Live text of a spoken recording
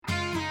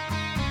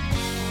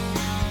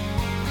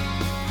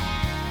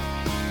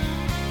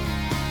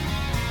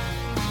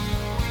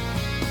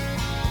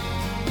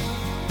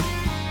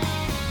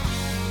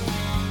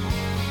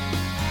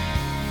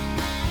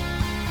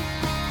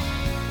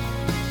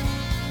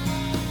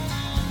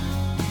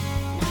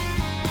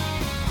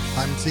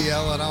I'm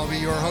TL, and I'll be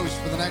your host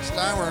for the next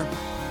hour.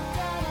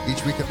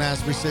 Each week at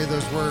Mass, we say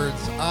those words,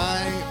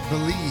 I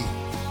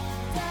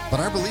believe.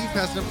 But our belief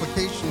has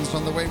implications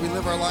on the way we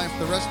live our life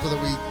the rest of the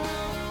week.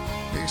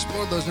 We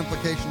explore those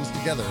implications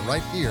together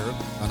right here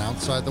on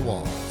Outside the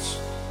Walls.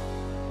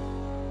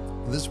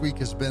 This week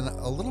has been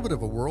a little bit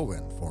of a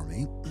whirlwind for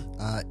me.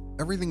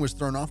 Everything was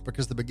thrown off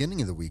because the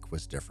beginning of the week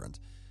was different.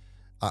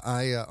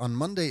 On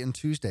Monday and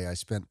Tuesday, I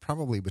spent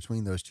probably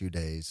between those 2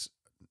 days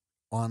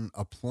on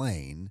a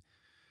plane,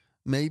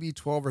 maybe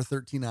 12 or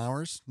 13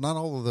 hours. Not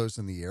all of those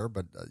in the air,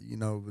 but,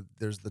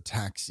 there's the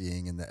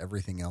taxiing and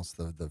everything else,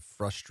 the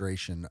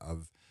frustration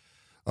of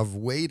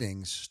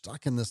waiting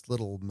stuck in this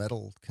little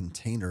metal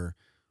container,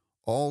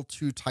 all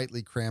too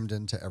tightly crammed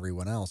into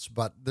everyone else.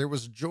 But there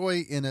was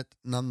joy in it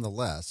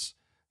nonetheless.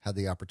 Had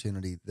the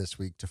opportunity this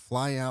week to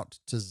fly out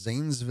to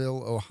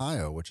Zanesville,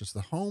 Ohio, which is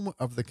the home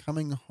of the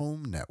Coming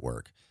Home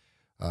Network.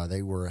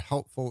 They were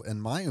helpful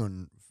in my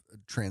own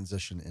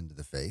transition into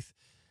the faith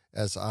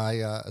as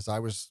I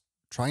was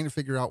trying to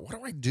figure out, what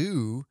do I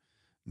do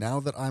now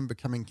that I'm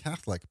becoming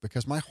Catholic?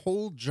 Because my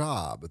whole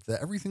job,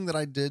 everything that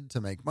I did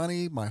to make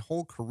money, my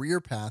whole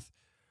career path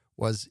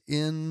was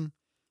in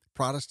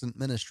Protestant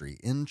ministry,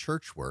 in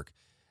church work.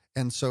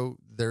 And so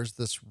there's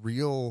this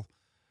real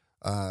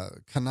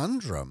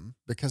conundrum,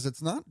 because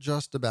it's not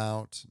just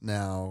about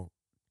now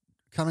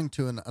coming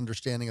to an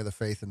understanding of the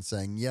faith and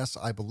saying, yes,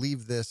 I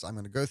believe this, I'm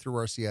going to go through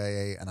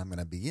RCIA and I'm going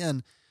to be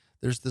in.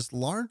 There's this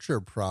larger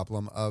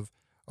problem of,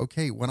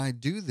 okay, when I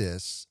do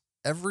this,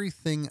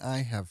 everything I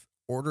have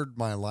ordered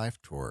my life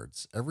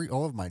towards,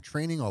 all of my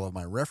training, all of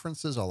my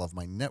references, all of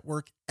my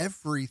network,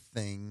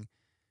 everything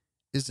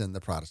is in the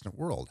Protestant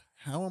world.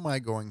 How am I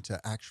going to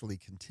actually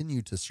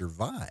continue to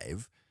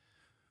survive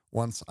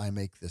once I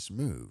make this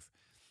move?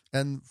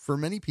 And for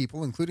many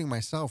people, including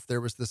myself, there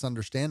was this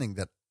understanding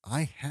that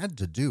I had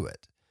to do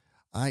it.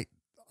 I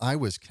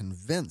was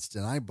convinced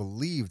and I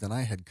believed and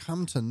I had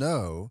come to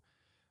know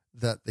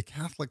that the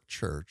Catholic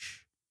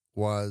Church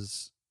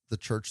was the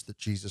church that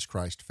Jesus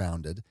Christ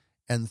founded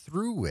and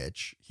through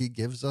which he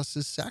gives us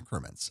his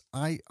sacraments.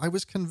 I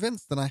was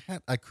convinced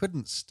that I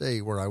couldn't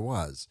stay where I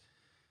was,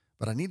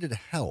 but I needed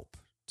help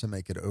to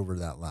make it over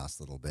that last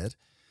little bit.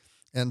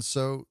 And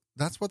so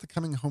that's what the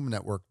Coming Home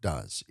Network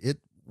does. It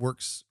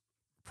works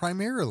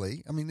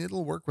primarily,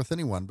 it'll work with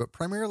anyone, but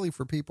primarily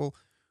for people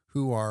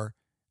who are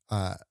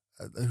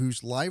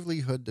whose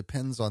livelihood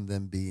depends on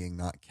them being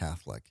not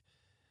Catholic.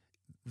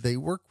 They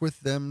work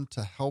with them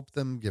to help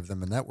them, give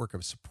them a network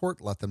of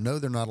support, let them know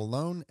they're not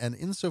alone, and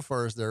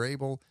insofar as they're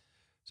able,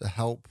 to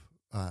help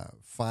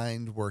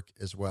find work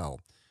as well.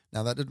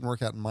 Now, that didn't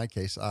work out in my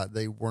case.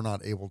 They were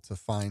not able to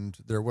find,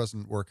 there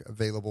wasn't work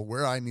available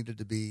where I needed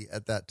to be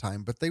at that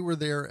time, but they were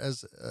there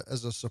as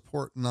a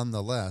support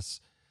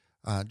nonetheless,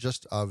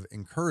 just of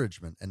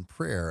encouragement and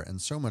prayer and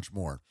so much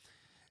more.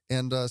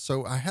 And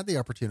so I had the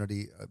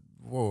opportunity,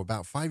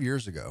 about 5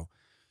 years ago,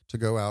 to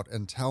go out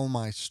and tell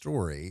my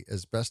story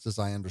as best as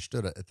I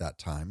understood it at that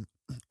time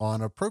on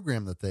a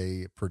program that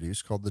they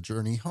produce called The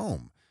Journey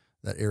Home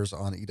that airs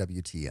on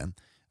EWTN.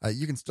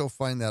 You can still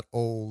find that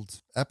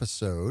old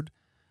episode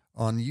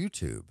on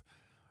YouTube.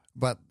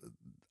 But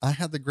I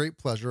had the great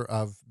pleasure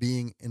of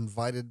being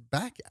invited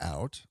back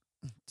out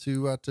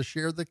to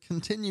share the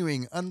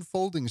continuing,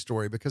 unfolding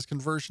story, because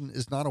conversion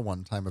is not a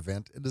one-time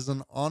event. It is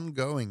an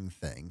ongoing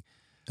thing.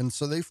 And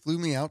so they flew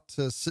me out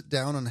to sit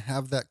down and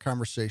have that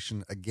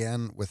conversation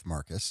again with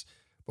Marcus.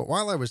 But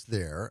while I was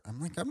there,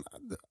 I'm like,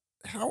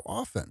 how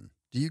often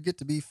do you get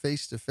to be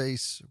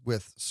face-to-face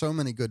with so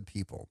many good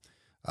people?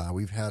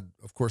 We've had,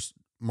 of course,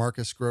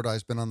 Marcus Grodi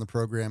has been on the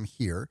program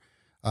here,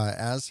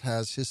 as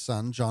has his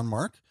son,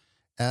 JonMarc,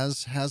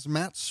 as has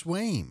Matt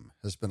Swaim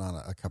has been on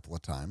a couple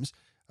of times.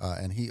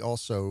 And he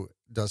also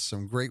does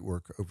some great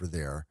work over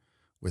there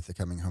with the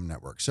Coming Home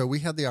Network. So we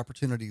had the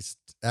opportunities,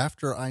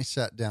 after I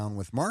sat down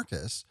with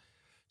Marcus,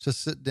 to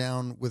sit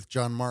down with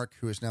JonMarc,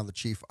 who is now the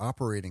Chief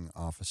Operating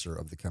Officer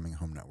of the Coming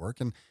Home Network,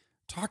 and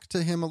talk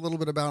to him a little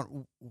bit about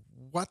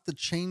what the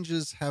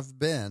changes have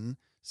been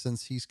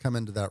since he's come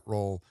into that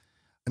role.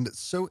 And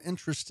it's so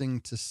interesting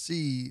to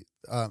see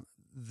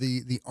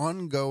the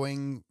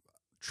ongoing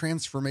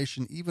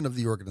transformation even of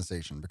the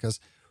organization, because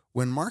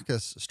when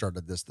Marcus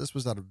started this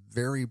was at a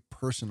very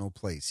personal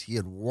place. He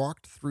had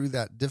walked through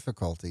that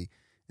difficulty,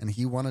 and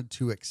he wanted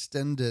to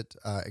extend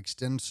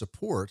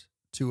support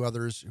to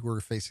others who are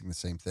facing the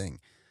same thing.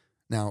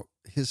 Now,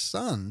 his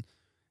son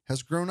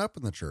has grown up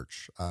in the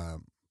church.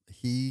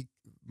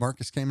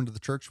 Marcus came into the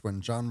church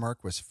when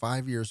JonMarc was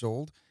 5 years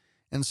old,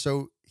 and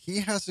so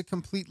he has a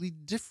completely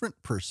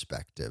different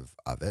perspective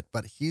of it,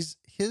 but his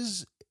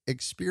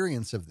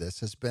experience of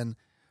this has been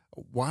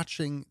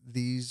watching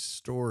these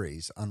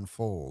stories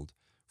unfold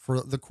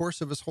for the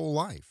course of his whole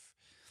life.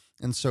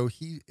 And so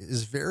he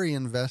is very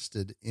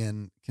invested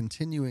in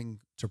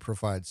continuing to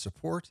provide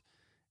support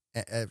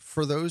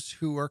for those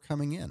who are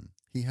coming in.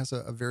 He has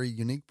a very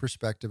unique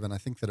perspective, and I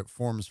think that it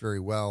forms very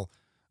well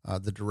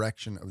the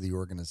direction of the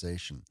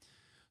organization.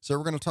 So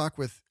we're going to talk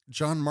with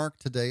JonMarc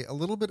today a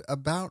little bit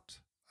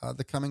about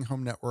the Coming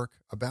Home Network,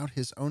 about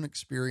his own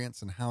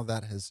experience and how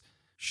that has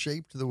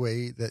shaped the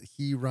way that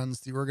he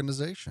runs the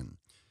organization.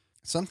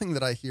 Something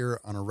that I hear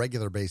on a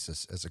regular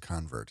basis as a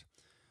convert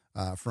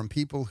from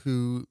people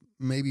who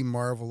maybe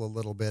marvel a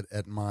little bit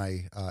at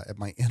my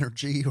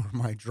energy or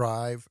my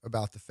drive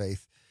about the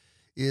faith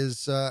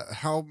is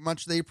how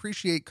much they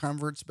appreciate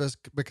converts,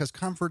 because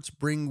converts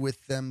bring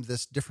with them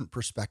this different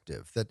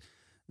perspective that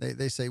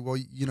they say, well,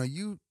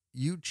 you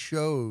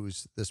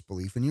chose this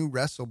belief and you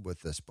wrestled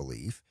with this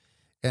belief,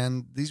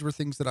 and these were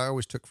things that I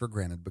always took for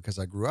granted because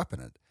I grew up in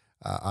it.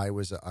 I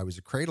was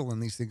a cradle,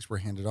 and these things were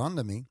handed on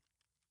to me,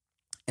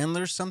 and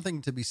there's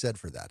something to be said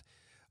for that.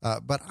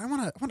 But I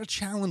want to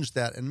challenge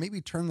that and maybe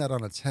turn that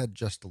on its head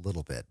just a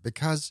little bit,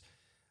 because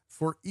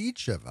for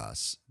each of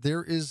us,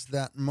 there is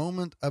that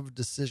moment of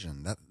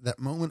decision, that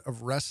moment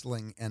of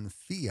wrestling and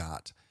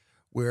fiat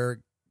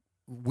where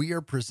we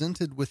are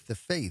presented with the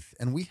faith,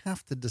 and we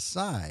have to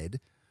decide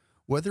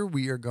whether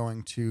we are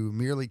going to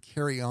merely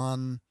carry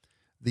on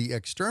the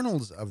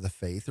externals of the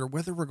faith or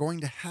whether we're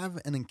going to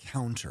have an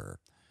encounter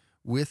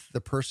with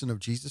the person of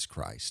Jesus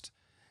Christ,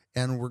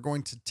 and we're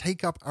going to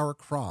take up our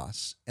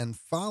cross and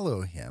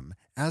follow him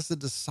as a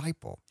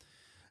disciple.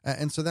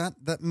 And so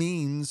that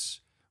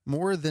means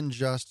more than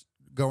just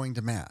going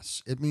to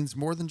Mass. It means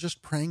more than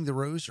just praying the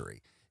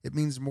rosary. It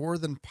means more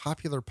than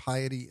popular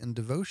piety and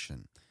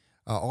devotion.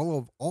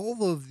 All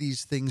of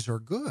these things are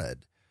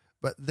good,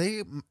 but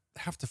they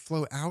have to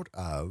flow out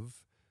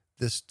of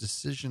this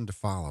decision to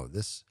follow,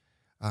 this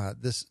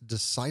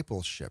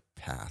discipleship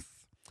path.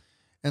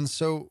 And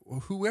so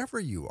whoever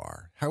you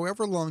are,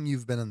 however long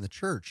you've been in the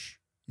church,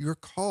 you're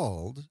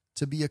called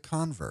to be a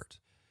convert.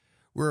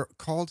 We're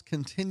called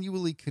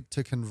continually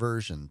to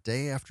conversion,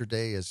 day after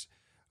day, as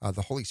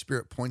the Holy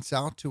Spirit points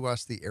out to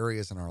us the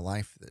areas in our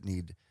life that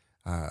need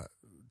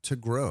to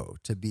grow,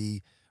 to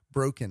be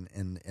broken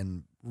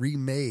and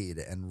remade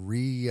and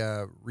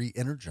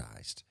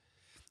re-energized.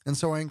 And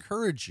so I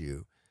encourage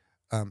you,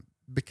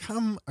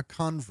 become a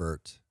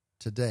convert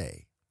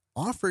today.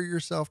 Offer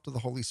yourself to the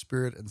Holy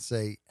Spirit and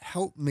say,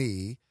 help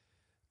me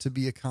to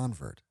be a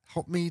convert.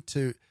 Help me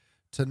to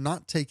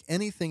not take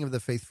anything of the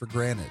faith for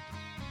granted,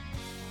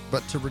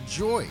 but to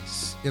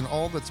rejoice in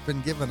all that's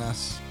been given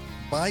us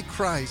by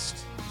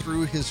Christ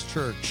through his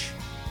church.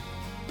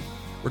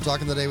 We're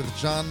talking today with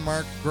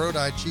JonMarc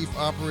Grodi, Chief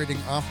Operating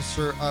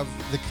Officer of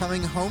the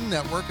Coming Home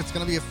Network. It's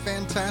going to be a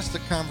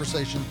fantastic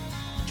conversation.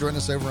 Join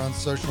us over on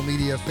social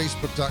media,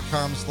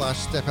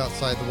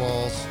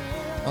 facebook.com/StepOutsideTheWalls.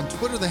 On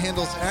Twitter, the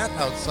handle's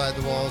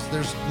 @OutsideTheWalls.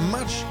 There's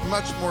much,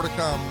 much more to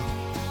come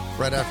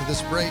right after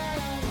this break.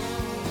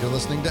 You're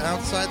listening to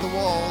Outside the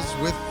Walls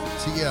with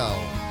TL.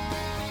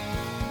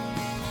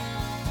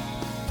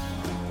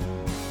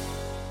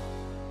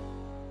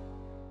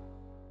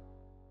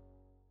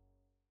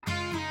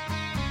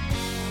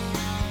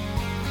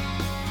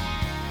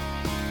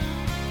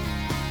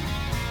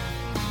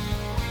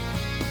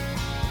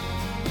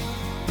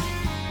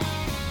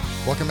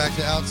 Welcome back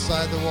to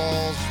Outside the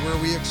Walls, where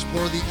we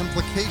explore the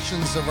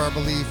implications of our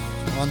belief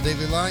on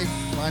daily life.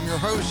 I'm your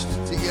host,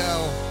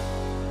 TL.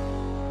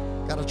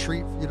 Got a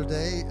treat for you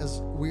today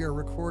as we are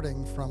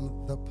recording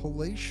from the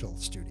palatial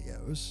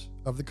studios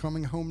of the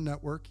Coming Home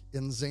Network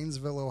in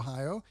Zanesville,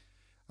 Ohio,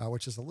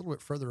 which is a little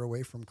bit further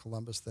away from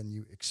Columbus than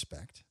you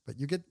expect. But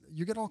you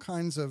get all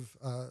kinds of,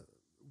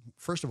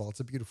 first of all, it's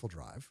a beautiful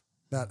drive.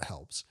 That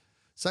helps.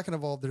 Second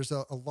of all, there's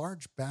a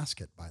large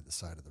basket by the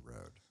side of the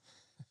road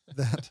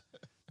that's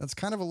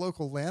kind of a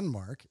local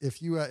landmark.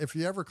 If you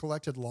ever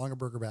collected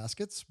Longaberger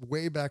baskets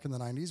way back in the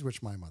 90s,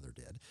 which my mother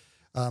did,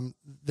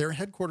 their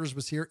headquarters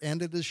was here,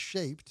 and it is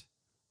shaped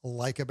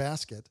like a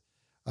basket.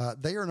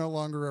 They are no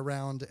longer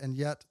around, and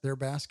yet their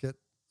basket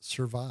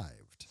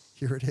survived.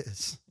 Here it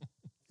is.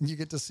 You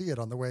get to see it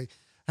on the way.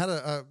 Had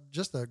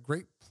just a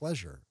great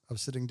pleasure of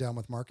sitting down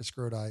with Marcus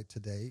Grodi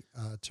today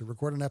to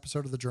record an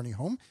episode of The Journey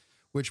Home,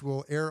 which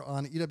will air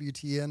on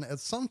EWTN at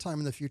some time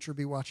in the future.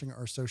 Be watching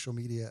our social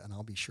media, and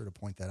I'll be sure to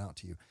point that out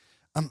to you.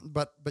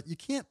 But you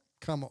can't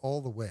come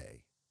all the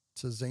way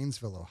to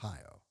Zanesville,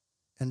 Ohio,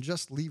 and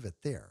just leave it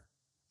there.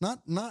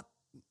 Not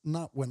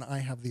when I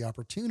have the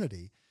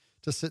opportunity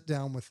to sit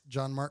down with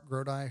JonMarc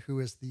Grodi, who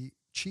is the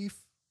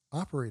Chief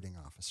Operating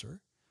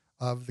Officer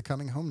of the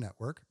Coming Home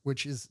Network,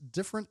 which is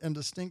different and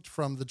distinct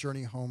from the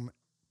Journey Home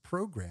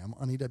program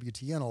on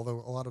EWTN, although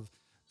a lot of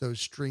those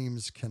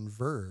streams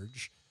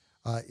converge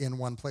in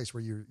one place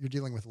where you're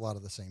dealing with a lot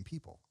of the same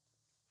people.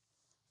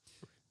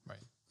 Right.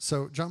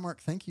 So,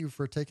 JonMarc, thank you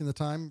for taking the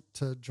time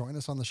to join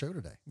us on the show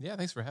today. Yeah,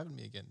 thanks for having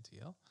me again,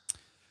 TL.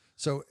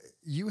 So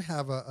you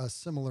have a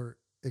similar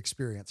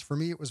experience. For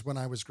me, it was when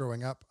I was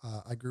growing up.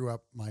 I grew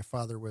up, my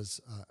father was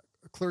a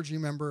clergy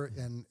member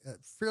and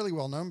fairly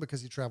well known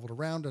because he traveled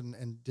around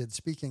and did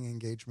speaking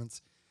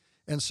engagements.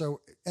 And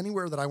so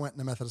anywhere that I went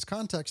in a Methodist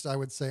context, I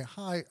would say,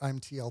 "Hi, I'm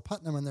TL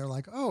Putnam." And they're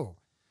like, "Oh,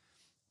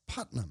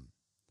 Putnam.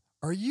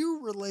 Are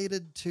you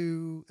related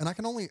to," and I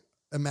can only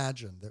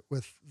imagine that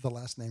with the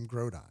last name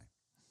Grodi,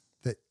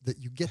 that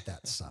you get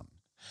that some.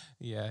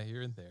 Yeah,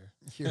 here and there.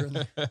 Here and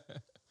there.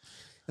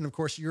 And of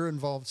course, you're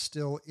involved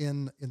still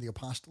in the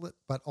apostolate,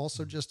 but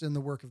also just in the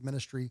work of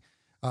ministry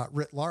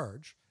writ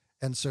large.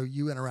 And so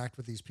you interact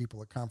with these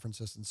people at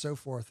conferences and so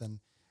forth.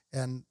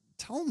 And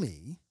tell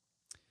me,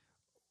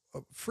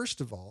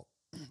 first of all,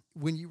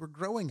 when you were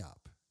growing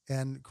up,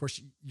 and of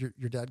course,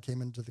 your dad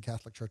came into the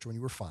Catholic Church when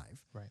you were 5.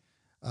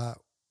 Right.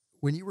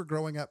 When you were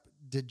growing up,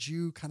 did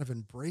you kind of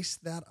embrace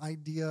that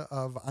idea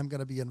of I'm going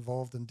to be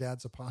involved in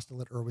Dad's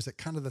apostolate, or was it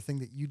kind of the thing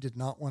that you did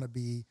not want to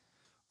be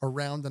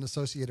around and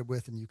associated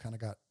with, and you kind of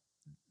got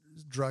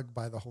drugged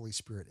by the Holy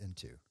Spirit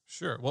into?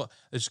 Sure. Well,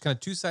 there's kind of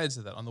two sides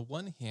to that. On the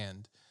one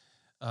hand,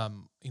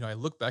 I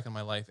look back on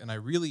my life, and I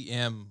really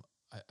am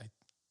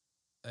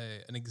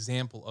an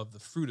example of the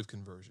fruit of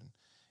conversion.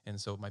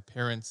 And so my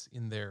parents,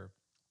 in their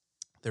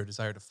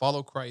desire to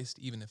follow Christ,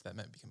 even if that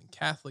meant becoming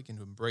Catholic and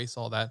to embrace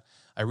all that,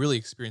 I really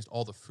experienced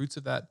all the fruits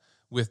of that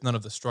with none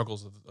of the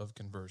struggles of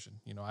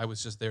conversion. I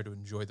was just there to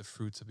enjoy the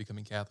fruits of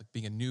becoming Catholic,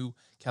 being a new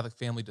Catholic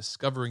family,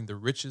 discovering the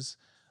riches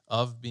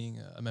of being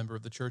a member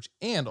of the church,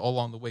 and all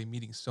along the way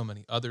meeting so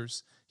many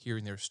others,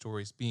 hearing their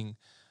stories, being,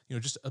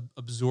 just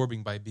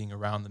absorbing by being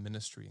around the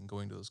ministry and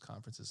going to those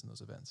conferences and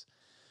those events.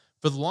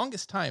 For the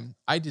longest time,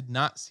 I did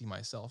not see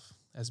myself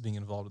as being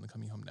involved in the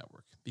Coming Home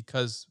Network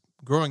because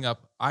growing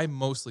up,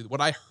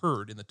 what I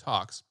heard in the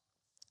talks,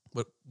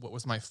 what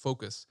was my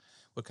focus,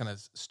 what kind of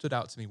stood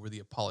out to me were the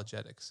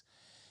apologetics.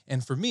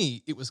 And for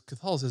me, it was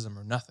Catholicism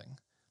or nothing.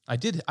 I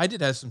did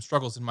have some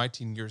struggles in my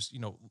teen years,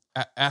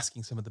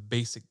 asking some of the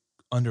basic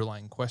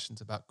underlying questions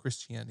about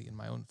Christianity and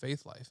my own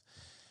faith life.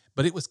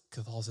 But it was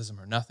Catholicism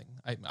or nothing.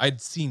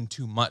 I'd seen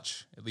too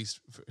much, at least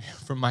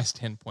from my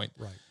standpoint.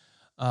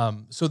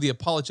 Right. So the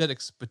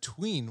apologetics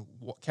between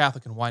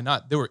Catholic and why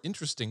not, they were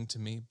interesting to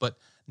me, but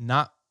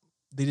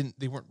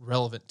they weren't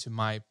relevant to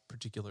my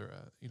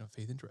particular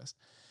faith interest.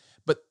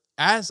 But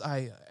as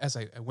I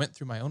went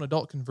through my own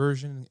adult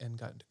conversion and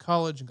got into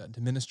college and got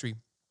into ministry,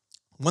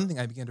 one thing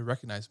I began to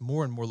recognize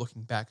more and more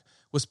looking back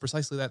was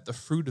precisely that, the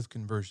fruit of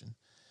conversion.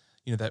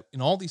 That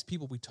in all these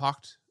people we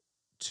talked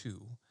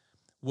to,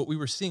 what we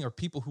were seeing are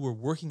people who were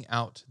working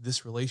out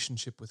this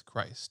relationship with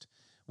Christ,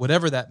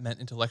 whatever that meant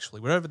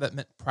intellectually, whatever that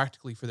meant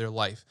practically for their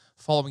life,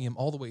 following him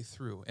all the way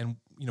through. And,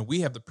 we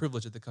have the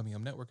privilege at the Coming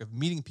Home Network of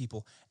meeting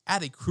people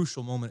at a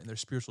crucial moment in their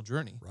spiritual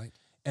journey. Right.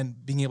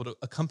 And being able to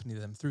accompany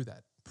them through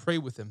that, pray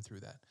with them through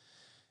that.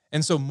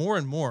 And so more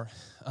and more,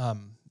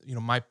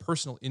 my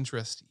personal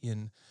interest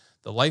in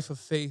the life of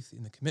faith,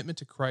 in the commitment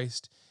to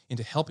Christ,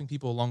 into helping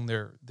people along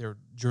their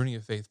journey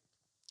of faith,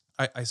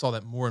 I saw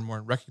that more and more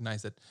and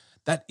recognized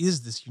that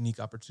is this unique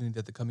opportunity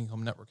that the Coming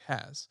Home Network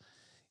has.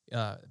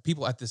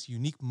 People at this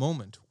unique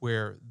moment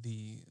where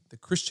the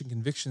Christian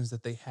convictions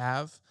that they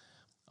have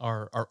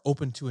are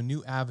open to a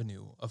new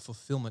avenue of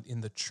fulfillment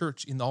in the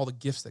church, in all the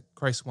gifts that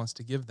Christ wants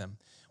to give them.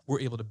 We're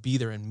able to be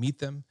there and meet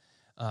them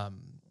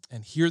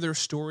and hear their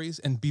stories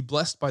and be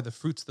blessed by the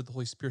fruits that the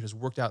Holy Spirit has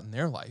worked out in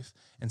their life,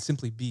 and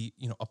simply be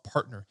a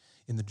partner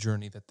in the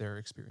journey that they're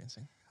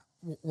experiencing.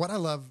 What I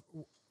love,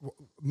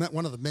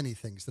 one of the many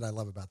things that I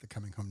love about the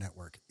Coming Home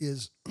Network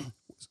is,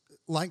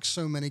 like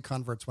so many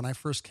converts, when I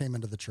first came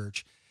into the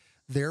church,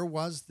 there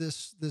was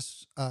this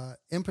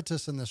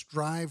impetus and this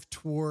drive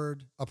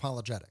toward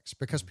apologetics,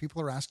 because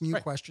people are asking you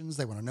questions.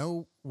 They want to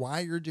know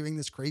why you're doing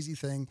this crazy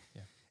thing,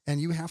 and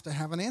you have to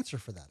have an answer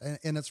for that.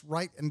 And it's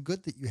right and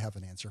good that you have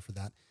an answer for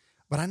that.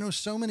 But I know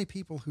so many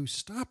people who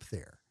stop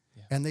there,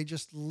 and they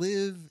just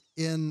live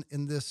in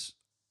this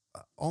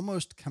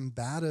almost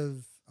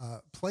combative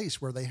place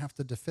where they have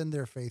to defend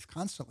their faith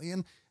constantly.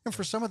 And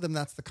for some of them,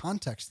 that's the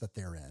context that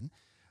they're in.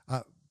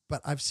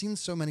 But I've seen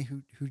so many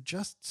who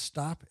just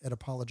stop at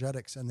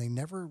apologetics, and they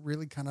never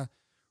really kind of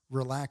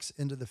relax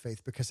into the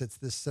faith, because it's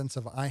this sense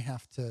of, I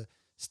have to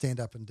stand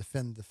up and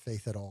defend the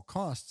faith at all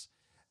costs.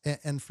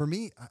 And for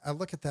me, I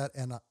look at that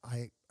and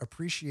I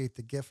appreciate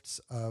the gifts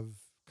of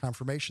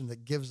confirmation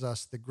that gives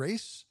us the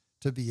grace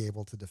to be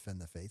able to defend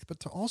the faith, but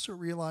to also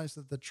realize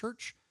that the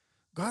church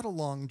got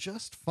along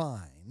just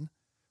fine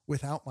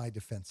without my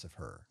defense of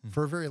her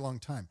for a very long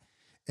time.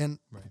 And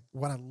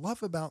what I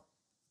love about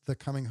the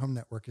Coming Home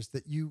Network is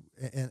that you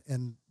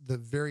and the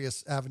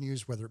various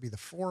avenues, whether it be the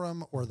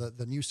forum or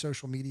the new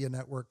social media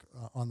network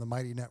on the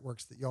mighty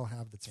networks that y'all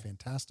have, that's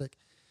fantastic.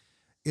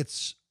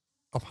 It's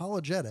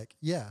apologetic,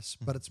 yes,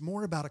 but it's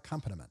more about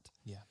accompaniment.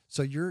 Yeah.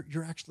 So you're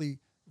actually,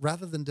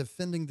 rather than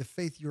defending the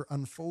faith, you're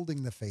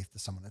unfolding the faith to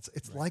someone.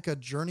 It's like a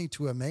journey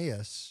to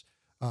Emmaus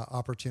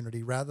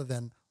opportunity, rather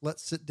than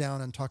let's sit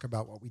down and talk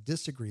about what we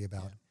disagree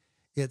about.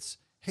 It's,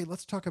 hey,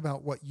 let's talk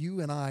about what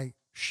you and I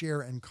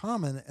share in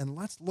common, and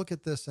let's look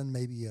at this in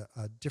maybe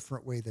a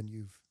different way than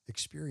you've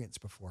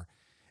experienced before.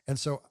 And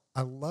so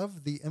I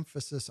love the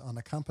emphasis on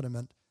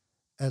accompaniment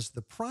as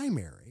the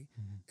primary,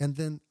 and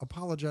then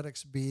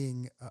apologetics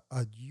being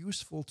a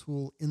useful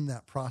tool in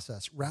that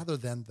process, rather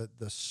than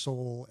the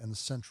sole and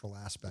central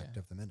aspect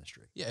of the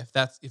ministry. Yeah, if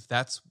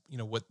that's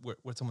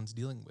what someone's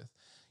dealing with,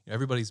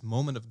 everybody's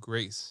moment of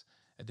grace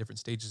at different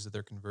stages of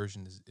their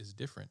conversion is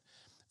different.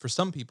 For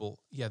some people,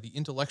 the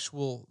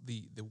intellectual,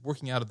 the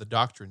working out of the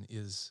doctrine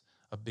is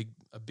a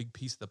big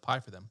piece of the pie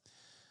for them.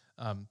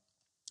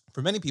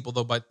 For many people,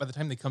 though, by the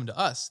time they come to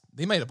us,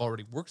 they might have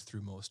already worked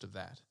through most of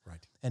that.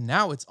 Right. And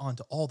now it's on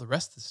to all the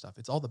rest of the stuff.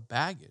 It's all the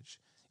baggage.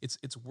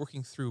 It's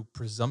working through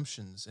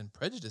presumptions and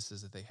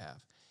prejudices that they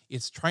have.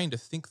 It's trying to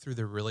think through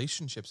their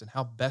relationships and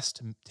how best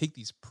to take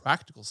these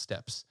practical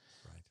steps,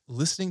 Right.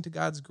 listening to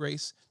God's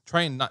grace,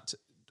 trying not to,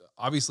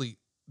 obviously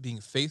being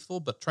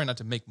faithful, but trying not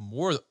to make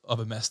more of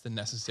a mess than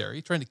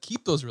necessary, trying to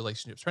keep those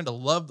relationships, trying to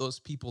love those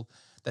people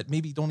that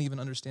maybe don't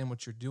even understand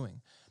what you're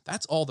doing.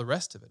 That's all the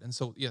rest of it. And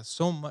so, yeah,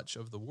 so much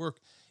of the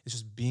work is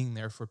just being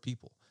there for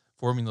people,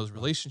 forming those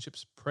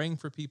relationships, praying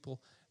for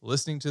people,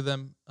 listening to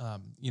them,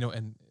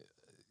 and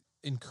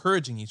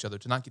encouraging each other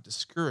to not get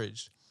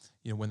discouraged,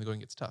 when the going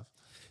gets tough.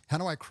 How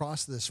do I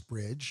cross this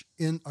bridge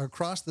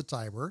across the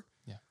Tiber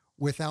Yeah.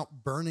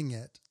 without burning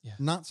it? Yeah.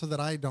 Not so that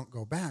I don't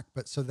go back,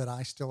 but so that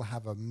I still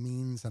have a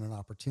means and an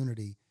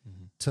opportunity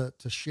to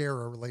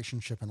share a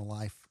relationship and a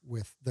life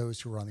with those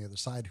who are on the other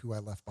side, who I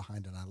left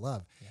behind and I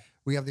love. Yeah.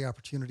 We have the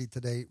opportunity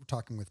today, we're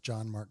talking with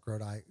JonMarc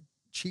Grodi,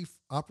 Chief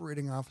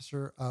Operating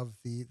Officer of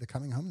the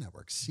Coming Home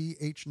Network,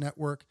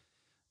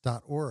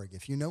 chnetwork.org.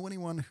 If you know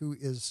anyone who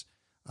is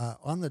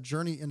on the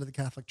journey into the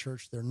Catholic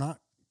Church, they're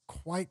not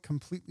quite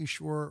completely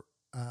sure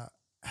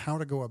how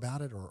to go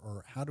about it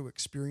or how to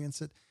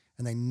experience it,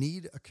 and they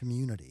need a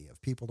community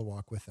of people to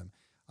walk with them,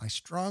 I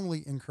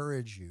strongly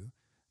encourage you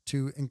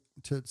to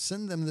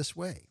send them this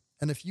way.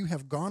 And if you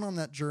have gone on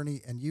that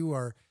journey and you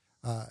are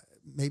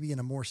maybe in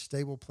a more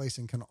stable place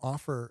and can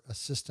offer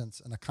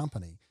assistance and a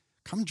company,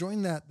 come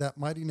join that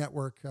mighty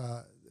network.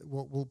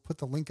 We'll put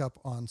the link up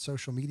on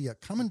social media.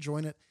 Come and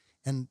join it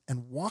and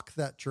walk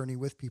that journey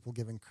with people,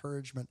 give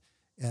encouragement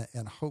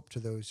and hope to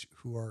those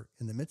who are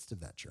in the midst of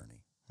that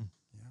journey.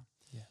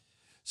 Yeah.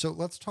 So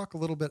let's talk a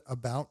little bit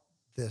about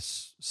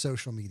this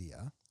social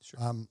media.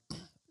 Sure.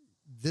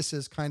 This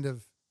is kind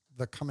of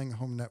the Coming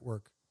Home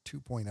Network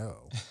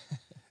 2.0,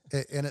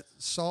 and it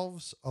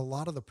solves a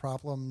lot of the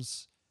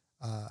problems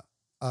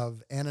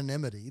of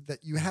anonymity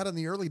that you had in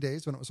the early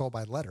days when it was all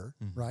by letter,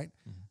 right?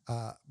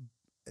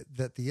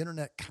 That the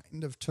internet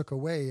kind of took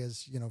away,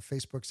 as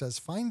Facebook says,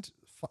 find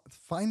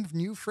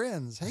new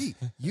friends. Hey,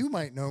 you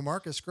might know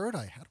Marcus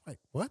Grodi.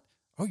 What?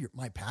 Oh, you're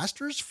my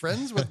pastor's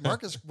friends with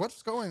Marcus.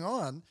 What's going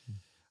on?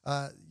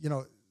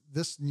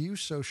 This new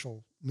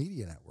social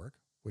media network,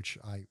 which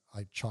I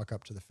chalk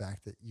up to the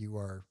fact that you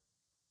are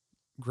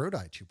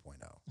Grodi 2.0,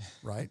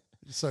 right?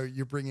 So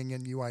you're bringing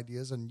in new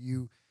ideas and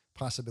new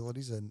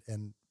possibilities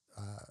and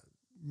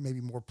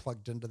maybe more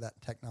plugged into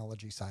that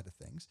technology side of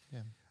things.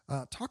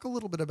 Yeah. Talk a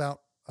little bit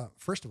about,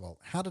 first of all,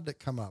 how did it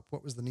come up?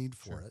 What was the need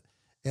for it?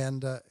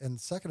 And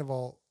second of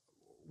all,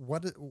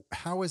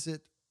 how is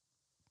it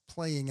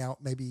playing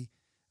out maybe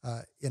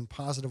in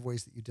positive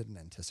ways that you didn't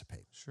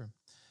anticipate? Sure.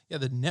 Yeah,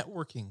 the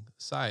networking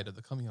side of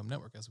the Coming Home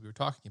Network, as we were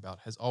talking about,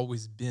 has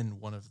always been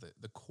one of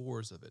the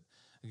cores of it.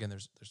 Again,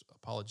 there's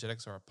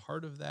apologetics are a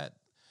part of that,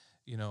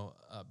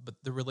 but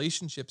the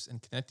relationships and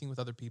connecting with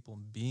other people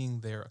and being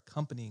there,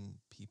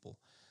 accompanying people,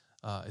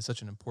 is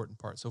such an important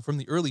part. So from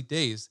the early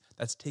days,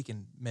 that's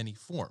taken many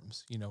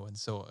forms, and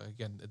so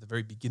again, at the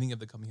very beginning of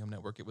the Coming Home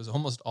Network, it was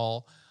almost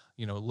all,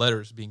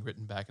 letters being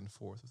written back and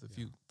forth with a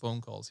few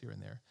phone calls here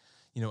and there.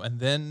 And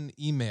then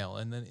email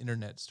and then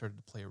internet started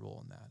to play a role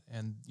in that.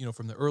 And,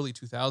 from the early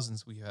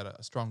 2000s, we had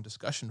a strong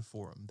discussion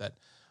forum that,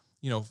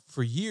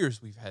 for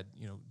years we've had,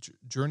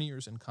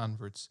 journeyers and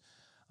converts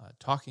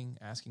talking,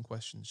 asking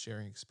questions,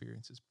 sharing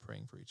experiences,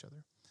 praying for each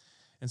other.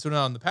 And so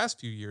now in the past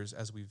few years,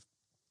 as we've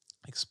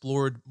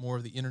explored more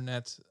of the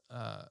internet,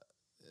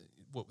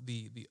 what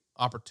the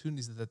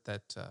opportunities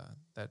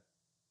that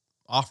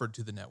offered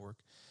to the network,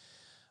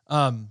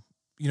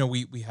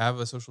 we have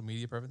a social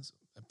media presence.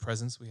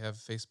 We have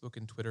Facebook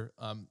and Twitter,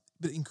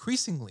 but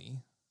increasingly,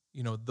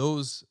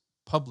 those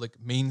public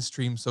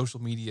mainstream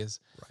social medias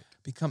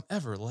become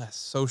ever less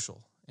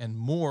social and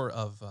more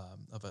of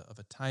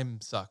a time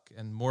suck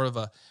and more of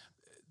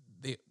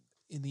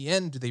in the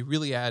end, do they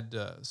really add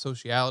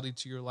sociality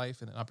to your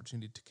life and an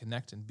opportunity to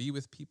connect and be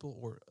with people,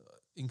 or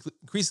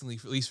increasingly,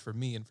 at least for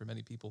me and for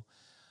many people,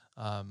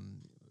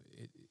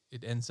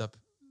 it ends up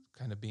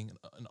kind of being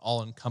an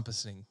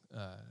all-encompassing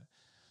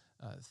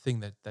thing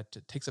that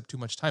takes up too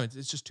much time.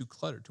 It's just too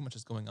cluttered. Too much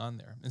is going on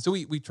there. And so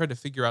we tried to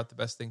figure out the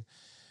best thing.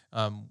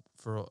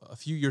 For a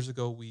few years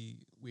ago, we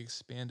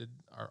expanded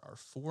our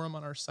forum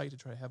on our site to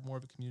try to have more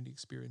of a community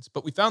experience.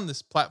 But we found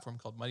this platform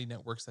called Mighty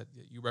Networks that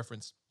you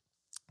referenced.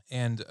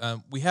 And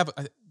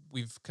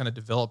we've kind of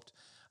developed,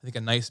 I think,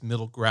 a nice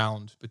middle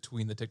ground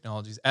between the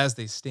technologies as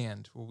they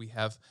stand, where we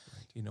have,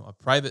 a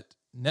private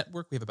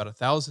network. We have about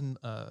 1,000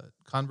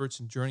 converts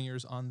and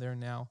journeyers on there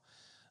now.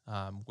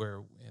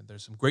 Where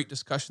there's some great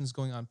discussions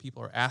going on.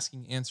 People are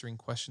asking, answering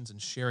questions,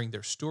 and sharing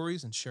their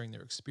stories and sharing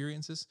their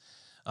experiences.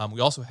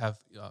 We also have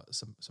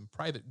some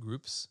private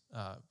groups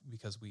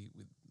because we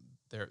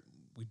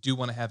do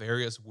want to have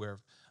areas where,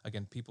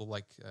 again, people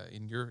like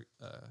in your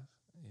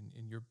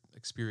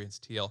experience,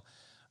 TL,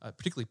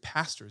 particularly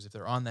pastors, if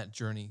they're on that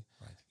journey,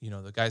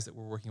 the guys that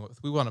we're working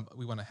with, we want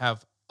to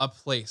have a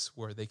place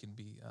where they can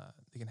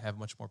have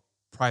much more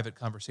private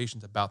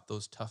conversations about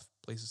those tough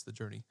places of the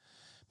journey.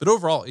 But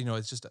overall,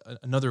 it's just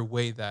another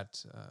way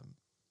that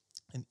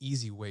an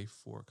easy way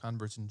for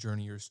converts and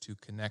journeyers to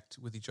connect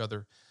with each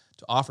other,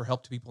 to offer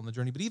help to people on the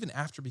journey. But even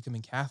after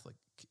becoming Catholic,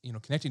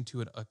 connecting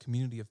to a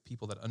community of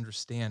people that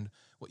understand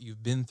what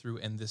you've been through,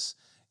 and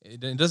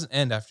it doesn't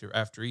end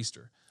after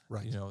Easter.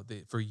 Right.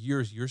 For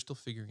years, you're still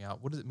figuring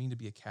out, what does it mean to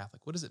be a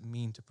Catholic? What does it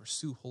mean to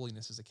pursue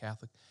holiness as a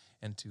Catholic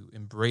and to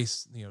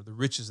embrace, the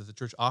riches that the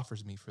church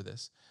offers me for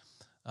this?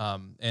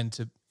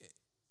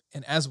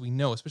 And as we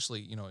know,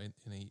 especially, in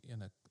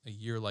a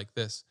year like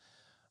this,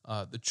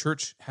 the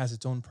church has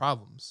its own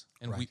problems,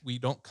 and Right. we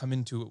don't come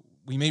into.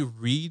 We may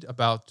read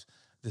about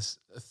this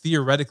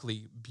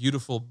theoretically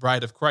beautiful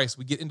bride of Christ.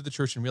 We get into the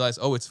church and realize,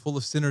 oh, it's full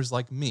of sinners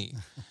like me,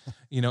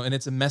 and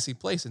it's a messy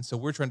place. And so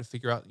we're trying to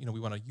figure out, we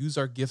want to use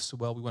our gifts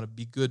well. We want to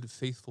be good,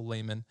 faithful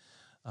laymen,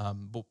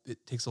 but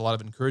it takes a lot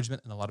of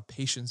encouragement and a lot of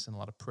patience and a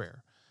lot of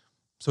prayer.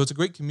 So it's a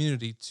great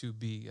community to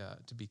be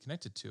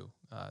connected to.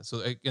 So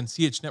again,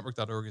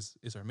 chnetwork.org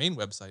is our main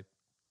website.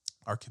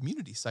 Our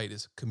community site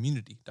is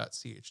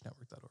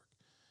community.chnetwork.org.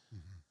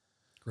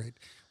 Great.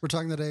 We're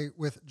talking today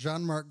with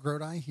JonMarc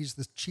Grodi. He's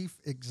the Chief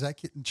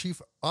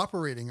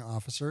Operating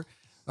Officer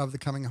of the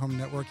Coming Home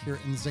Network here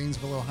in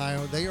Zanesville,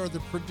 Ohio. They are the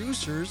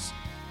producers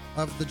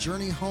of The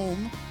Journey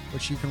Home,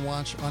 which you can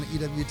watch on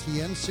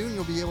EWTN. Soon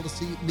you'll be able to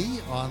see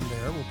me on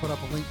there. We'll put up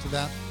a link to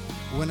that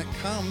when it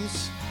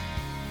comes.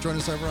 Join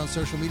us over on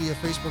social media,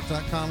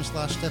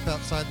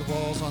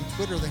 facebook.com/StepOutsideTheWalls. On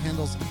Twitter, the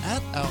handle's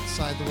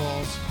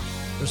 @OutsideTheWalls.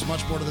 There's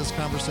much more to this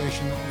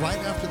conversation right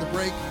after the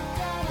break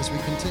as we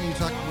continue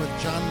talking with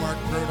JonMarc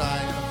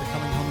Grodi of the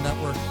Coming Home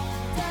Network.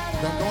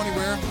 Don't go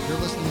anywhere. You're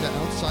listening to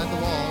Outside the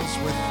Walls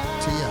with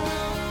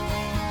TM.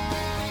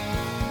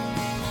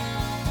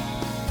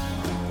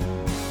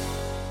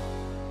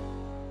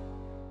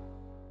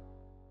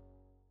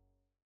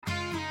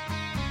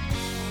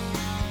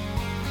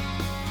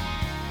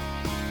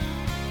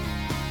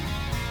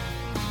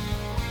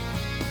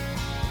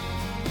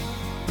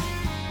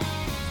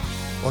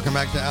 Welcome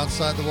back to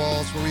Outside the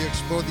Walls, where we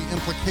explore the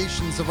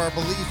implications of our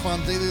belief on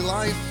daily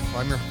life.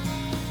 I'm your host.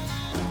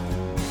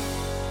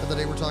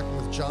 Today we're talking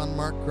with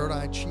JonMarc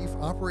Grodi, Chief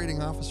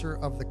Operating Officer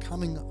of the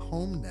Coming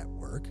Home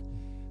Network,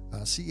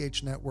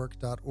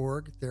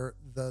 chnetwork.org. They're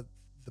the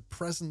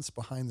presence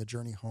behind The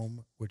Journey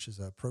Home, which is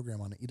a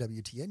program on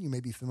EWTN. You may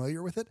be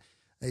familiar with it.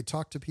 They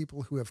talk to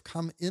people who have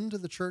come into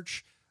the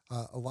church,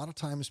 a lot of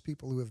times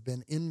people who have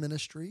been in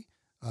ministry,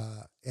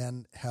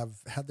 and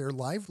have had their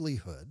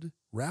livelihood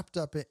wrapped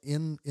up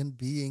in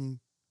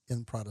being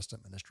in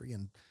Protestant ministry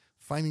and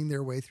finding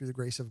their way through the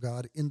grace of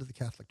God into the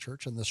Catholic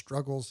Church, and the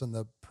struggles and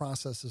the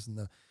processes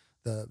and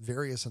the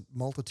various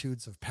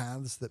multitudes of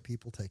paths that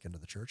people take into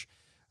the church.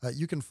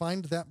 You can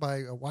find that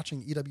by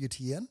watching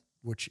EWTN,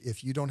 which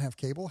if you don't have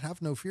cable,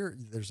 have no fear.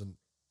 There's an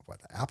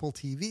Apple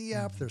TV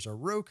app. Mm-hmm. There's a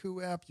Roku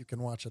app. You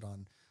can watch it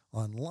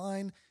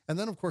online. And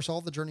then, of course,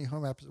 all the Journey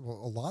Home apps, well,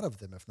 a lot of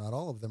them, if not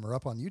all of them, are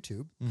up on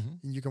YouTube. Mm-hmm.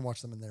 And you can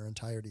watch them in their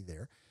entirety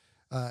there.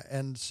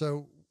 And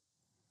so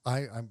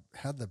I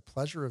had the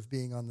pleasure of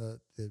being on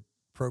the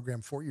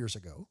program 4 years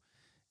ago.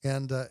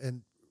 And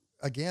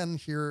again,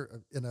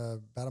 here in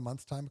about a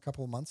month's time, a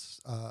couple of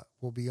months,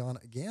 we'll be on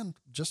again.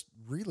 Just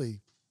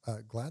really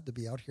glad to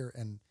be out here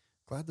and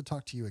glad to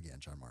talk to you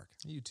again, JonMarc.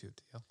 You too,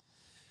 Dale.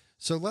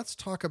 So let's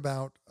talk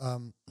about,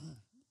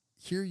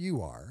 here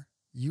you are.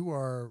 You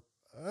are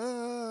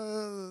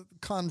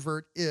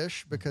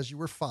convert-ish because you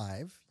were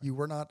 5. You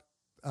were not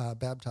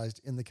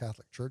baptized in the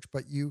Catholic Church,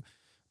 but you,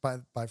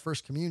 by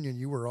First Communion,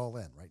 you were all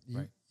in, right?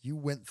 You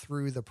went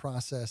through the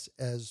process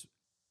as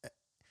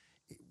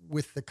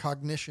with the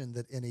cognition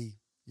that any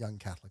young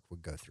Catholic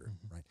would go through,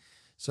 mm-hmm. right?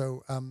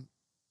 So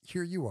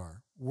here you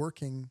are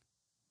working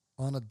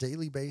on a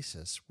daily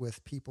basis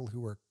with people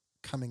who are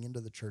coming into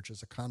the church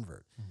as a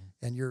convert, mm-hmm.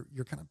 and you're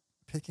kind of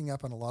picking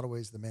up in a lot of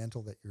ways the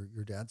mantle that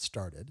your dad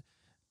started,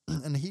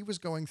 and he was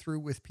going through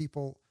with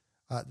people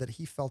that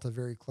he felt a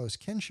very close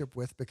kinship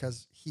with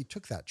because he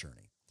took that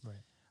journey,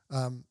 right?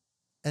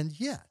 And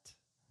yet,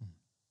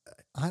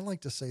 I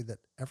like to say that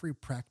every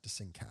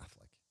practicing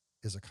Catholic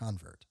is a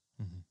convert,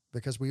 mm-hmm.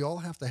 because we all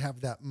have to have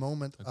that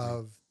moment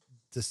of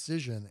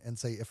decision and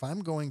say, if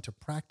I'm going to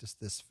practice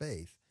this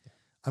faith,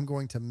 I'm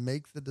going to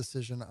make the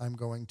decision. I'm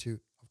going to,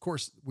 of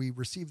course, we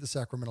receive the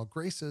sacramental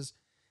graces,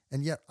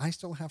 and yet I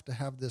still have to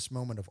have this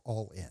moment of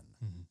all in.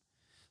 Mm-hmm.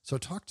 So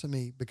talk to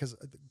me, because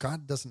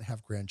God doesn't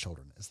have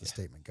grandchildren, as the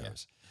statement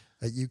goes.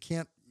 Yeah. You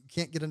can't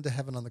get into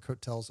heaven on the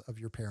coattails of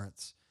your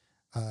parents.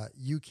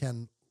 You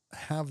can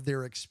have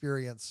their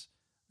experience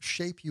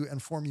shape you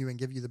and form you and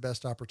give you the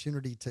best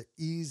opportunity to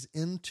ease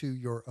into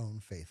your own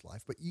faith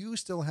life, but you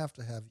still have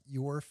to have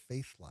your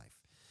faith life.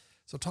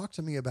 So talk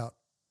to me about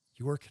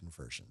your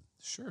conversion.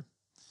 Sure.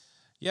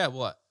 Yeah.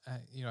 Well,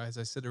 as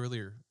I said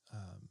earlier,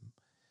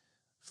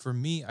 for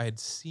me, I had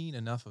seen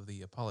enough of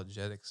the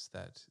apologetics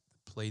that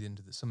played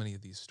into so many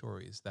of these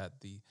stories that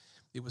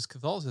it was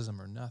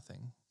Catholicism or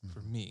nothing, mm-hmm.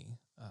 for me.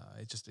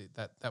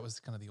 That was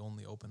kind of the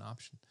only open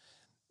option.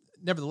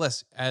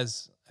 Nevertheless,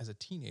 as a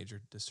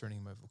teenager,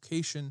 discerning my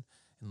vocation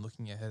and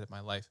looking ahead at my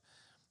life,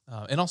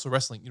 and also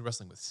wrestling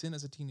with sin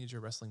as a teenager,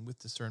 wrestling with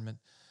discernment.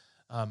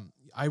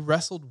 I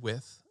wrestled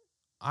with,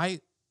 I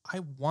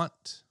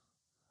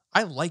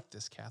like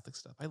this Catholic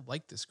stuff. I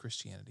like this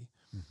Christianity,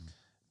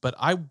 but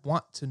I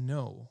want to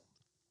know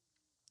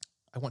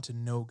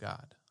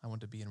God. I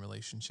want to be in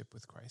relationship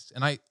with Christ.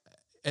 And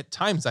at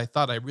times I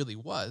thought I really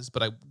was,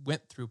 but I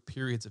went through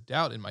periods of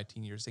doubt in my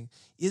teen years saying,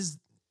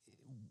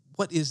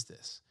 what is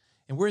this?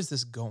 And where is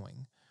this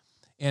going?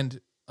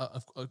 And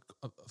of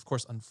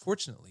course,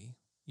 unfortunately,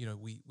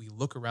 we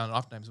look around and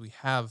oftentimes we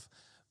have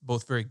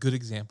both very good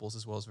examples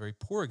as well as very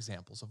poor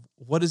examples of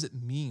what does it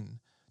mean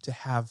to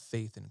have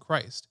faith in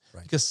Christ.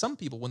 Right. Because some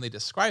people, when they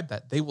describe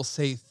that, they will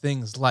say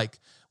things like,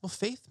 well,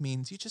 faith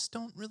means you just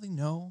don't really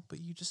know, but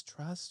you just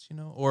trust,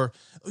 or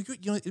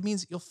it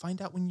means you'll find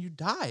out when you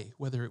die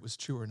whether it was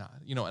true or not.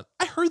 And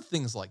I heard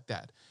things like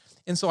that.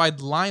 And so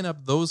I'd line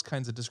up those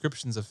kinds of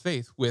descriptions of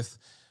faith with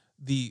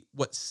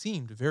what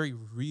seemed very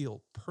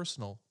real,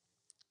 personal,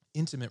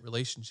 intimate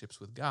relationships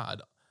with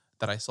God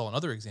that I saw in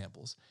other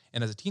examples.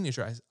 And as a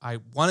teenager, I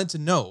wanted to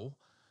know,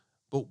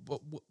 but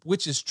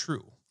which is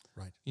true.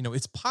 Right.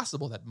 It's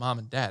possible that mom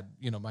and dad,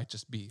 might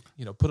just be,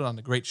 put on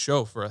a great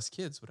show for us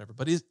kids, whatever.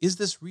 But is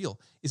this real?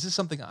 Is this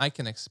something I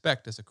can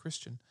expect as a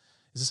Christian?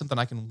 Is this something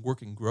I can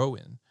work and grow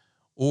in?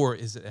 Or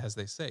is it, as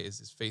they say, is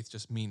this faith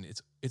just mean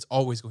it's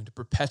always going to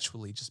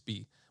perpetually just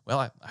be, well,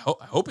 I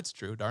hope it's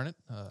true, darn it.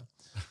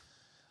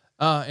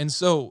 And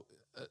so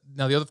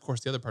now the other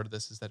part of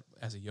this is that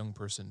as a young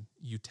person,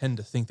 you tend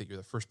to think that you're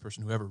the first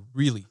person who ever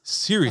really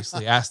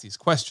seriously asked these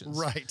questions.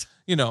 Right.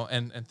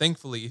 And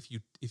thankfully, if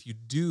you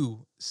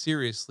do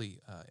seriously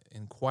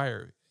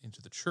inquire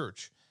into the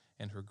church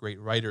and her great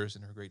writers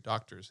and her great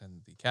doctors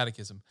and the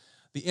catechism,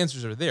 the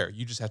answers are there.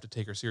 You just have to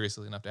take her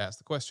seriously enough to ask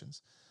the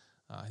questions.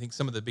 I think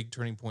some of the big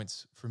turning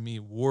points for me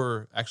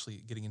were actually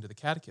getting into the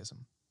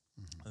catechism.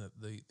 Mm-hmm.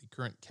 The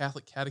current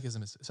Catholic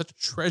catechism is such a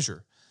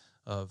treasure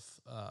of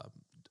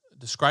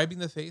describing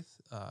the faith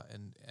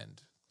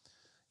and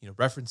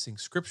referencing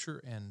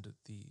Scripture and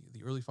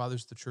the early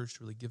fathers of the church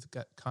to really give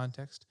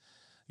context.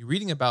 You're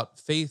reading about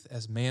faith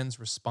as man's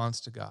response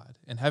to God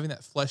and having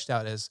that fleshed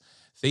out as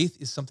faith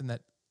is something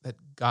that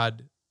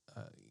God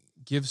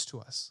gives to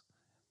us.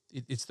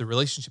 It's the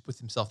relationship with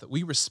himself that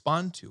we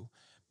respond to,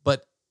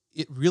 but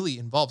it really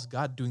involves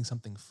God doing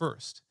something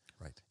first.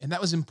 Right. And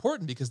that was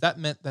important because that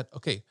meant that,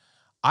 okay,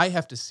 I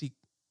have to seek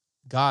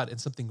God and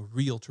something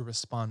real to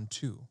respond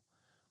to.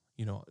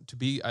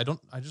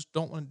 I just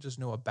don't want to just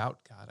know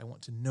about God. I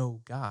want to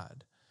know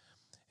God.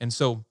 And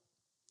so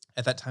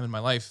at that time in my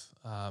life,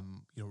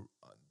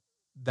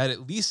 that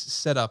at least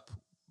set up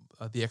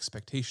the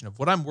expectation of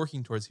what I'm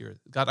working towards here.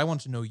 God, I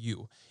want to know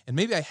you. And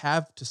maybe I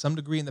have to some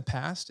degree in the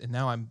past, and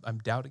now I'm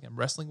doubting, I'm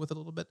wrestling with it a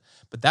little bit,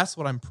 but that's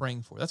what I'm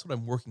praying for. That's what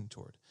I'm working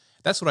toward.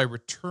 That's what I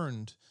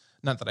returned,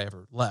 not that I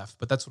ever left,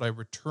 but that's what I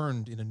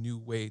returned in a new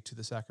way to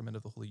the sacrament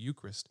of the Holy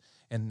Eucharist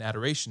and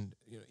adoration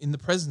in the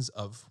presence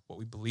of what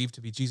we believe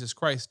to be Jesus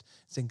Christ,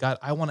 saying, God,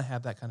 I want to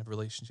have that kind of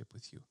relationship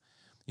with you,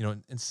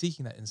 and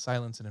seeking that in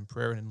silence and in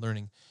prayer and in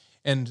learning.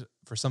 And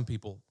for some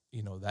people,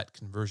 that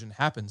conversion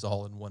happens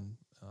all in one,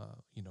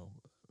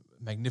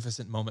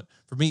 magnificent moment.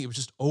 For me, it was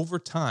just over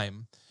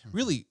time,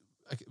 really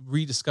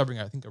rediscovering,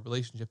 I think, a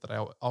relationship that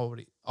I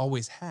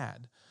always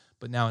had,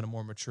 but now in a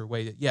more mature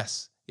way that,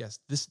 yes,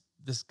 this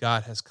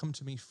God has come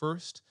to me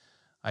first.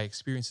 I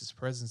experience his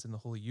presence in the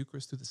Holy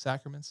Eucharist through the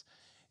sacraments.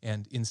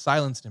 And in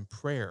silence and in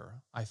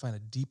prayer, I find a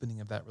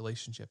deepening of that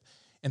relationship.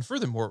 And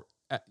furthermore,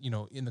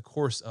 in the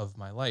course of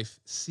my life,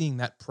 seeing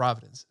that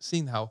providence,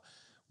 seeing how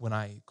when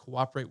I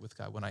cooperate with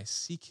God, when I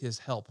seek his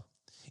help,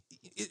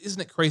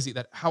 isn't it crazy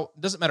that it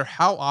doesn't matter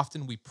how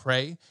often we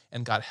pray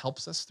and God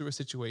helps us through a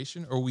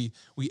situation, or we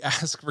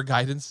ask for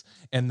guidance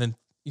and then,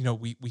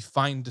 we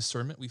find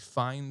discernment, we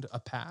find a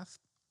path.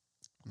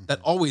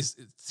 That always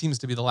seems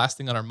to be the last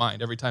thing on our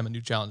mind every time a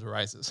new challenge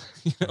arises.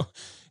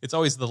 It's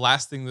always the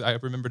last thing that I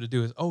remember to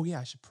do is, oh yeah,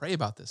 I should pray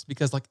about this,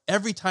 because like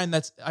every time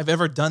I've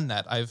ever done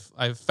that,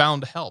 I've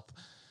found help.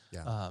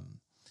 Yeah.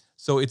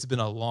 So it's been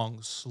a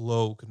long,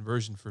 slow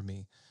conversion for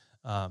me.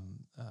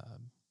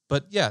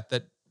 But yeah,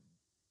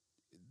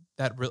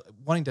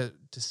 wanting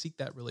to seek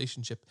that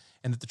relationship,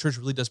 and that the church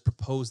really does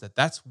propose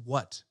that's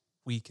what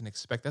we can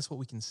expect. That's what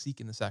we can seek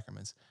in the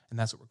sacraments, and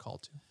that's what we're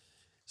called to.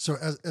 So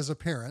as a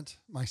parent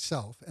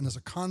myself and as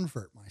a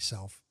convert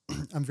myself,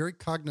 I'm very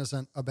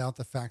cognizant about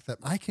the fact that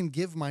I can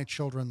give my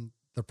children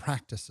the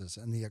practices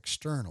and the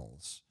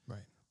externals,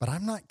 right? But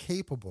I'm not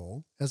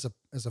capable as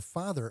a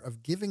father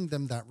of giving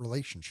them that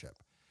relationship.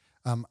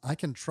 I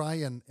can try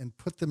and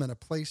put them in a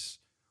place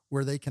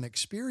where they can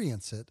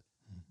experience it,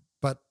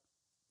 but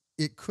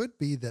it could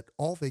be that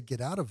all they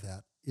get out of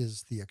that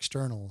is the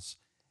externals.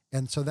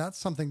 And so that's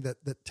something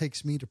that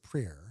takes me to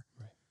prayer.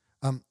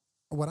 Right.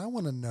 What I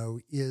want to know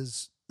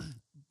is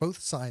both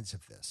sides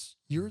of this.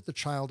 You're the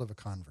child of a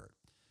convert,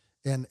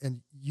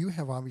 and you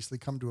have obviously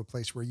come to a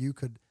place where you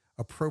could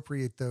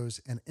appropriate those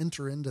and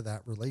enter into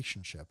that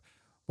relationship.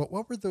 But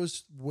what were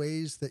those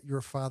ways that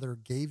your father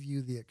gave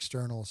you the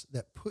externals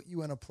that put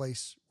you in a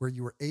place where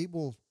you were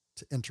able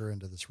to enter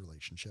into this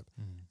relationship.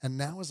 Mhm. And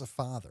now as a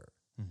father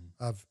Mhm.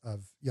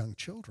 of young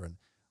children,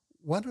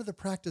 what are the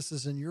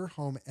practices in your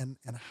home, and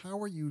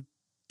how are you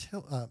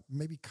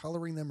maybe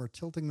coloring them or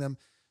tilting them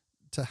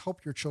to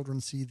help your children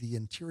see the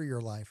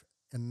interior life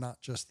and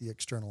not just the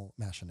external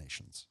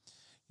machinations?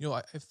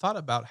 I've thought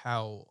about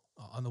how,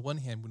 on the one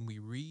hand, when we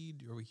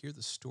read or we hear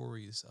the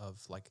stories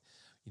of, like,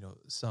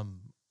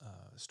 some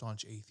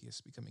staunch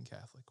atheist becoming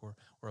Catholic, or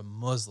a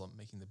Muslim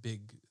making the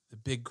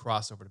big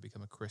crossover to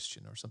become a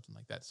Christian or something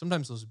like that.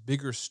 Sometimes those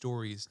bigger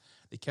stories,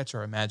 they catch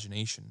our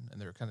imagination and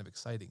they're kind of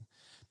exciting.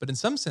 But in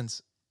some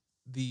sense,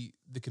 the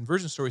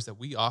conversion stories that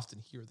we often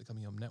hear at the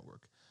Coming Home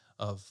Network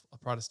of a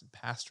Protestant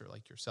pastor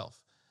like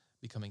yourself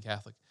becoming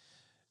Catholic,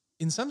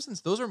 in some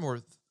sense, those are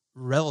more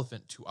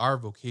relevant to our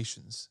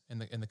vocations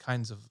and the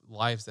kinds of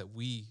lives the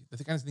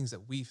kinds of things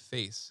that we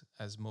face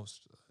as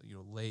most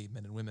lay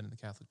men and women in the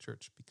Catholic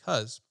Church,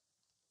 because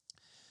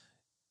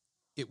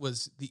it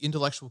was the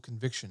intellectual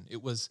conviction.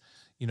 It was,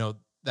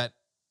 that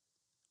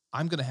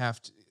I'm going to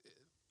have to,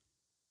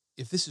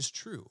 if this is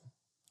true,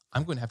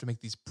 I'm going to have to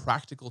make these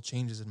practical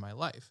changes in my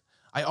life.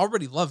 I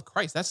already love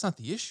Christ. That's not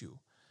the issue.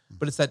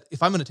 But it's that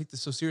if I'm going to take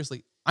this so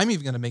seriously, I'm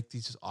even going to make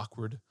these just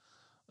awkward,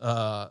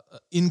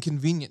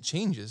 inconvenient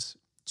changes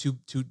to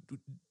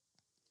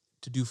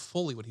do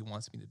fully what he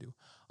wants me to do.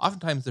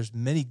 Oftentimes, there's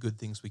many good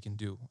things we can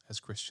do as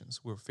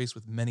Christians. We're faced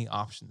with many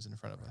options in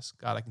front of us.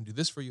 God, I can do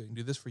this for you. I can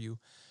do this for you.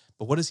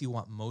 But what does he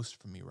want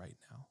most from me right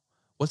now?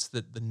 What's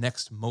the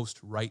next most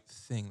right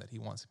thing that he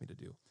wants me to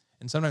do?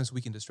 And sometimes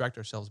we can distract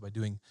ourselves by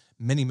doing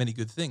many, many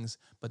good things,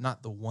 but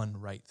not the one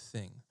right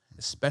thing,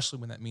 especially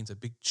when that means a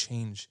big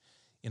change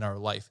in our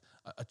life,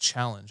 a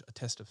challenge, a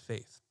test of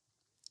faith.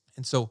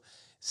 And so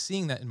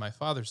seeing that in my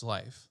father's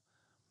life,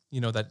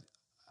 that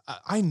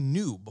I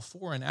knew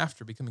before and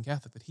after becoming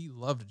Catholic that he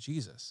loved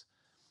Jesus,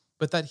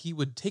 but that he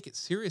would take it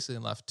seriously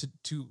enough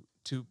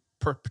to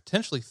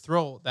potentially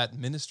throw that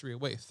ministry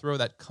away, throw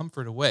that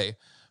comfort away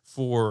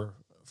for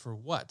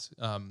what?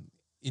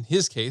 In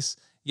his case,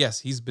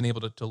 yes, he's been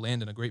able to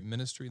land in a great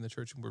ministry in the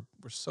church, and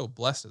we're so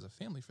blessed as a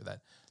family for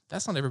that.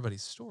 That's not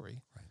everybody's story.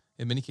 Right.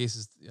 In many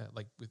cases,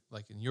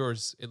 like in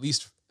yours, at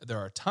least there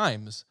are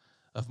times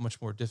of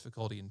much more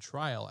difficulty and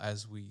trial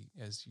as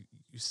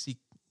you seek,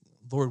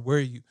 Lord, where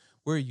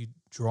are you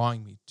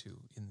drawing me to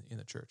in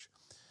the church?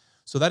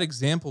 So that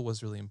example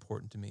was really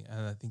important to me,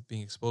 and I think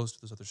being exposed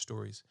to those other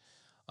stories.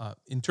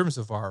 In terms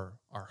of our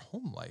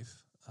home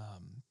life,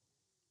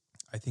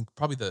 I think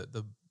probably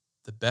the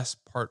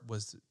best part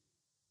was,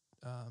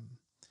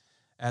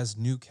 as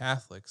new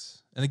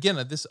Catholics, and again,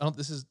 this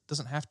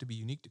doesn't have to be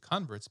unique to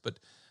converts, but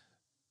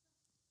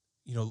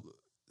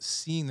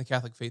seeing the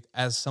Catholic faith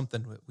as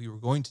something that we were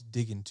going to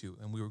dig into,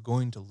 and we were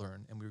going to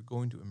learn, and we were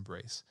going to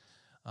embrace.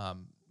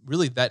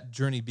 Really, that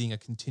journey being a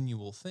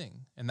continual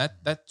thing, and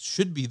that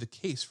should be the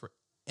case for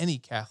any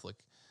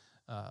Catholic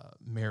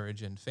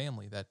marriage and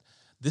family. That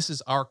this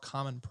is our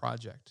common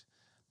project.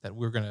 That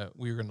we're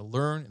gonna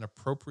learn and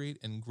appropriate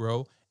and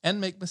grow and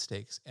make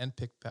mistakes and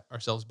pick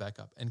ourselves back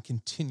up and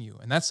continue.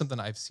 And that's something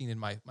I've seen in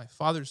my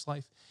father's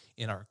life,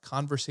 in our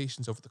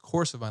conversations over the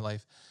course of my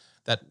life.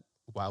 That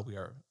while we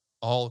are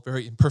all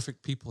very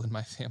imperfect people in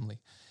my family,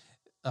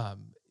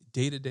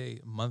 day to day,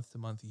 month to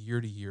month, year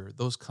to year,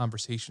 those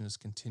conversations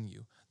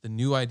continue. The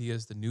new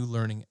ideas, the new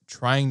learning,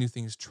 trying new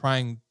things,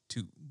 trying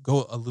to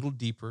go a little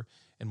deeper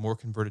and more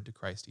converted to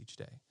Christ each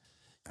day.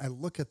 I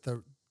look at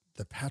the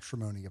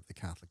patrimony of the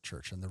Catholic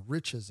Church and the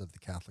riches of the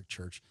Catholic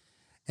Church,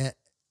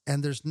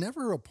 and there's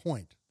never a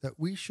point that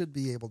we should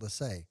be able to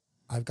say,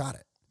 I've got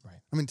it. Right.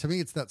 I mean, to me,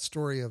 it's that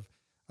story of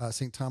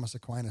St. Thomas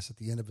Aquinas at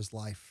the end of his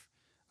life,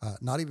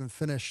 not even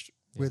finished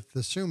with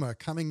the Summa,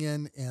 coming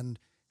in and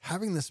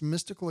having this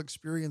mystical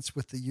experience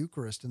with the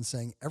Eucharist and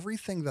saying,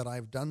 everything that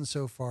I've done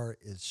so far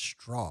is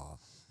straw,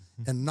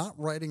 and not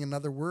writing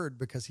another word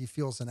because he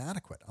feels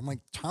inadequate. I'm like,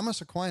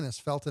 Thomas Aquinas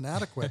felt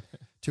inadequate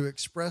to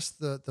express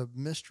the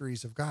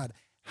mysteries of God.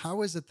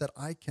 How is it that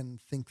I can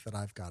think that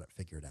I've got it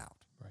figured out?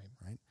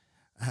 Right?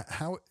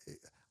 How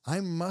I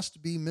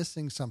must be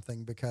missing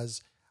something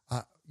because,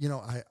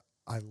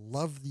 I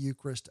love the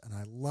Eucharist and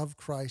I love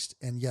Christ,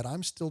 and yet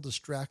I'm still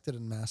distracted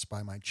in Mass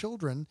by my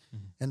children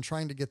and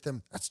trying to get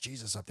them, that's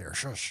Jesus up there,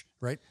 shush,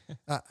 right?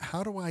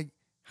 How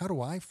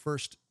do I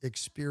first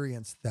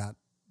experience that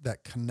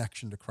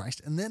connection to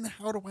Christ? And then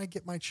how do I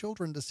get my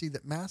children to see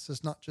that Mass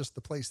is not just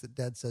the place that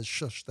Dad says,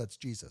 shush, that's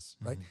Jesus,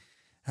 right?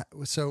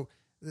 So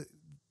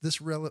this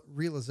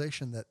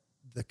realization that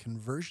the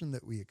conversion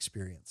that we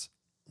experience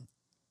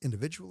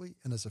individually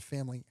and as a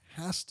family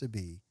has to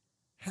be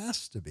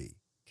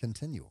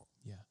continual.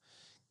 Yeah.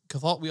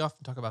 We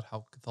often talk about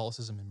how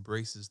Catholicism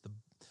embraces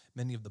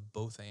many of the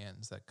both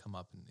ands that come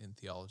up in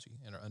theology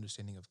and our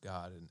understanding of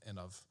God and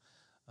of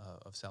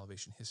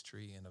salvation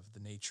history and of the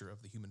nature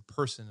of the human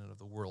person and of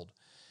the world.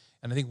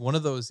 And I think one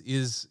of those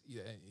is,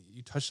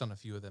 you touched on a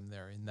few of them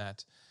there, in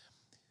that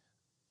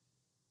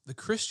the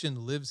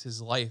Christian lives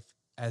his life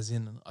as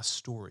in a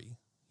story.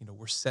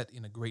 We're set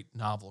in a great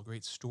novel, a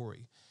great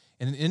story.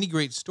 And in any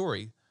great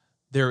story,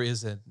 there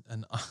is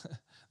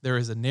there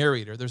is a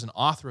narrator, there's an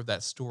author of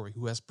that story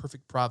who has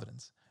perfect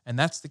providence. And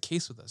that's the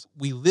case with us.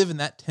 We live in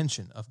that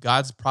tension of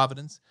God's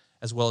providence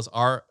as well as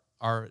our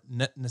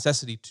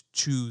necessity to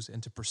choose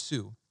and to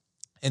pursue.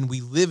 And we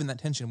live in that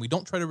tension. We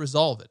don't try to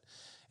resolve it.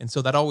 And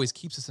so that always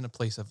keeps us in a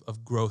place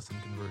of growth and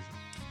conversion.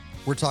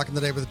 We're talking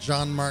today with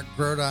JonMarc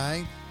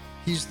Grodi.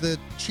 He's the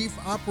Chief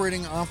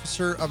Operating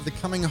Officer of the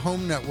Coming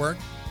Home Network.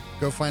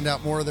 Go find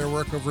out more of their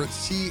work over at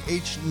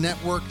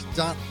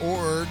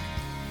chnetwork.org.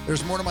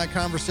 There's more to my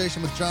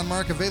conversation with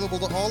JonMarc available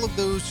to all of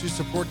those who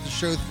support the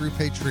show through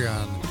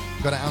Patreon.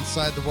 Go to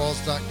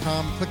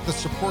OutsideTheWalls.com, click the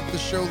Support the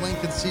Show link,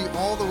 and see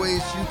all the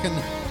ways you can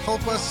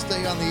help us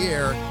stay on the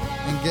air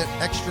and get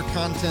extra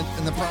content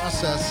in the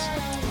process.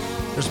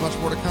 There's much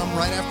more to come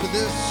right after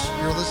this.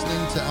 You're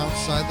listening to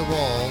Outside the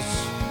Walls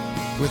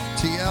with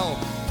TL.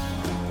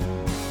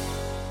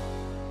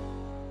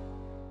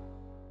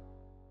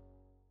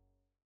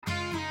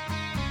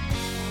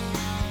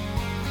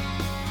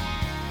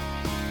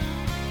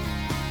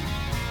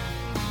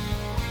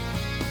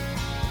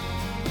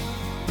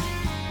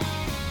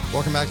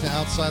 Welcome back to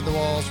Outside the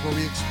Walls, where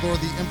we explore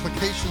the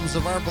implications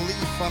of our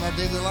belief on our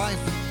daily life.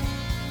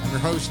 I'm your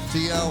host,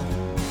 TL.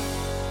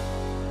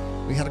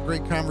 We had a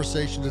great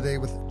conversation today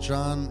with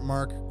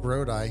JonMarc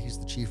Grodi. He's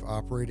the Chief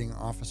Operating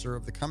Officer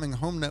of the Coming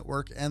Home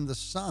Network and the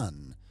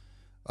son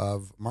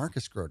of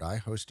Marcus Grodi,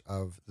 host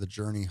of The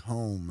Journey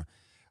Home.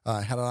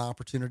 I had an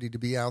opportunity to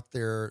be out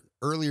there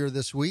earlier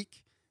this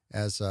week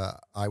as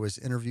I was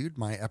interviewed.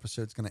 My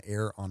episode's going to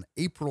air on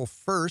April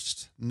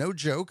 1st. No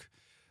joke.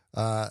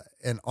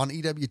 And on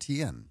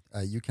EWTN.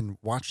 You can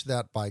watch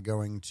that by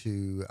going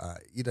to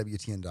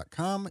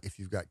EWTN.com. If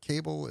you've got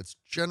cable, it's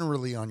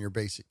generally on your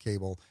basic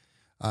cable.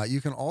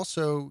 You can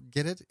also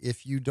get it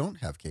if you don't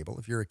have cable.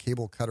 If you're a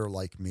cable cutter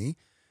like me,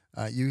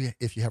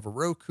 if you have a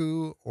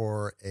Roku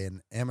or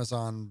an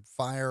Amazon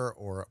Fire,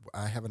 or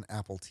I have an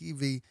Apple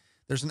TV,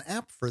 there's an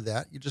app for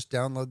that. You just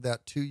download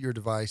that to your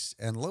device,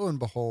 and lo and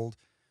behold,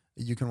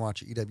 you can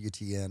watch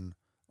EWTN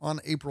on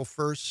April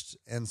 1st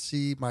and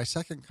see my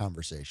second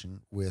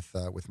conversation with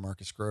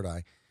Marcus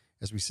Grodi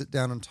as we sit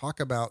down and talk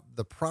about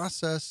the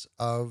process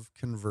of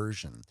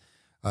conversion,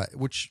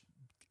 which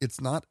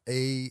it's not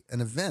an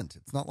event.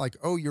 It's not like,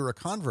 oh, you're a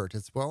convert.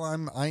 It's, well,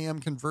 I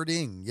am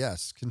converting,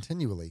 yes,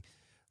 continually.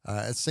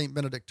 As St.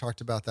 Benedict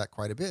talked about that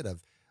quite a bit,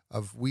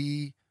 of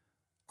we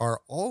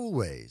are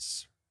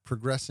always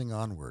progressing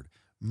onward,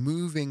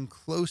 moving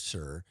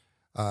closer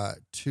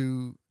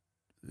to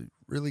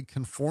really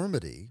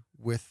conformity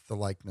with the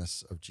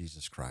likeness of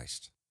Jesus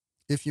Christ.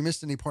 If you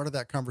missed any part of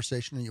that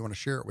conversation and you want to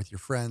share it with your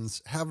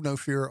friends, have no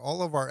fear.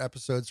 All of our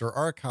episodes are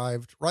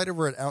archived right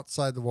over at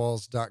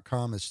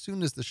OutsideTheWalls.com. As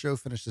soon as the show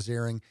finishes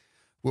airing,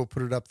 we'll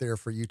put it up there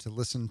for you to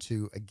listen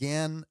to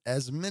again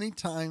as many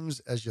times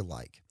as you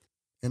like.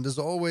 And as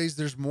always,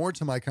 there's more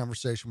to my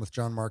conversation with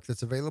JonMarc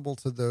that's available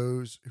to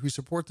those who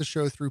support the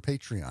show through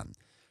Patreon.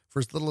 For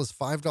as little as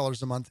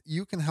 $5 a month,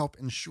 you can help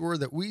ensure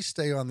that we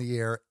stay on the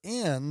air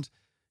and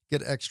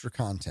get extra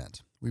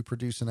content. We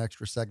produce an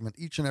extra segment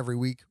each and every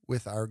week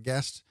with our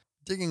guest,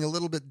 digging a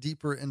little bit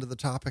deeper into the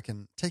topic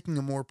and taking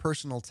a more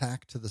personal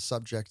tack to the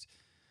subject.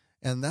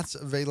 And that's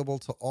available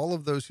to all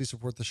of those who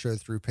support the show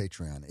through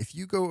Patreon. If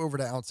you go over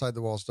to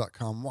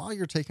OutsideTheWalls.com while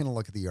you're taking a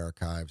look at the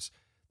archives,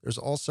 there's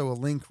also a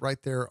link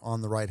right there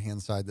on the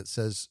right-hand side that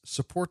says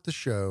Support the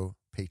Show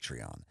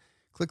Patreon.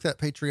 Click that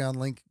Patreon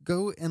link.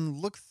 Go and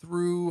look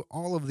through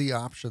all of the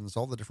options,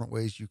 all the different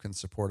ways you can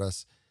support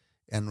us.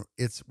 And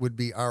it would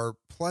be our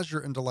pleasure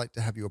and delight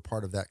to have you a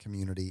part of that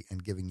community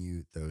and giving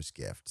you those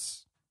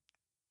gifts.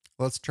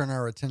 Let's turn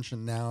our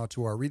attention now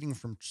to our reading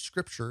from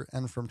Scripture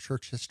and from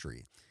church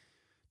history.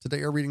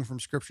 Today, our reading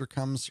from Scripture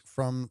comes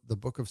from the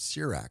book of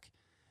Sirach.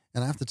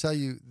 And I have to tell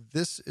you,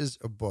 this is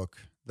a book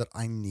that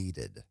I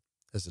needed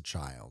as a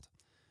child.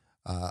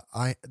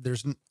 I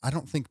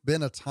don't think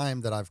been a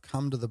time that I've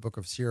come to the book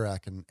of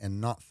Sirach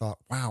and not thought,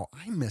 wow,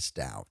 I missed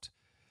out,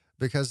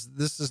 because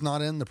this is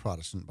not in the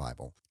Protestant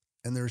Bible.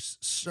 And there's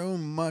so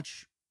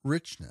much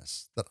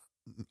richness that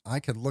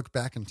I could look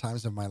back in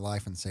times of my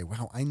life and say,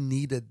 wow, I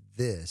needed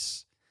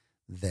this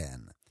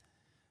then.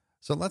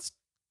 So let's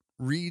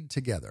read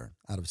together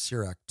out of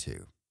Sirach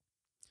 2.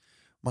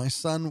 My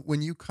son,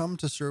 when you come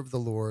to serve the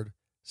Lord,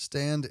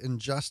 stand in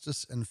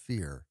justice and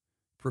fear.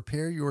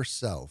 Prepare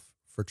yourself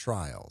for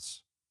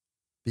trials.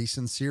 Be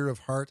sincere of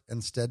heart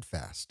and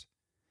steadfast.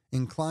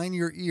 Incline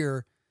your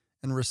ear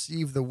and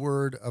receive the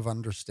word of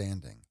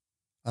understanding,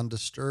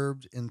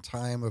 undisturbed in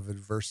time of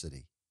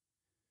adversity.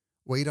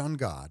 Wait on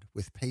God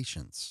with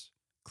patience.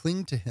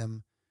 Cling to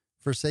him,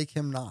 forsake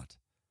him not.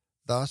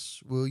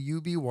 Thus will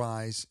you be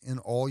wise in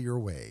all your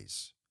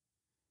ways.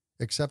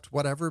 Accept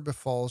whatever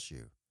befalls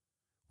you.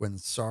 When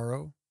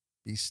sorrow,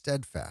 be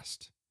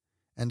steadfast,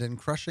 and in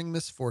crushing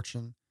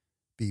misfortune,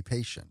 be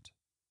patient.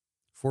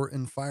 For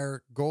in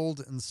fire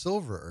gold and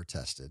silver are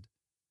tested,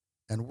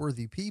 and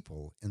worthy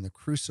people in the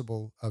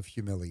crucible of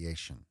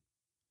humiliation.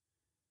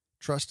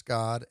 Trust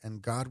God,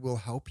 and God will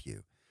help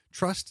you.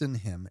 Trust in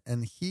him,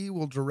 and he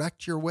will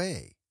direct your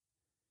way.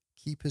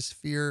 Keep his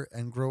fear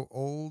and grow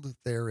old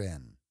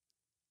therein.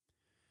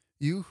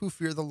 You who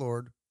fear the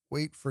Lord,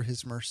 wait for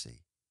his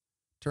mercy.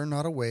 Turn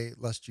not away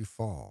lest you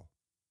fall.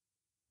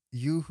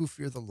 You who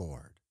fear the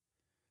Lord,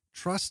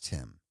 trust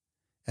him,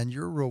 and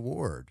your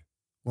reward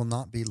will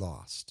not be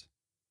lost.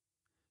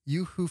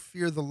 You who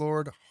fear the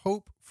Lord,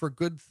 hope for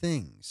good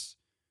things,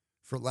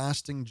 for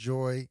lasting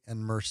joy and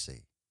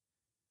mercy.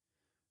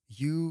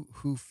 You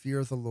who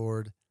fear the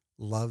Lord,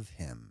 love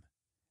him,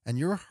 and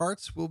your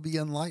hearts will be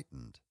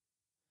enlightened.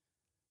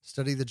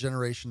 Study the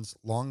generations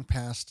long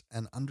past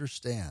and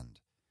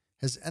understand.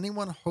 Has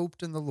anyone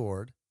hoped in the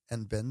Lord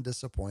and been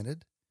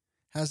disappointed?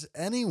 Has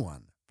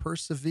anyone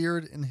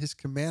persevered in his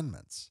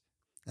commandments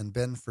and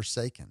been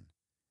forsaken?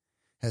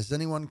 Has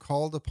anyone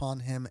called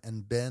upon him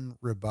and been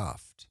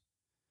rebuffed?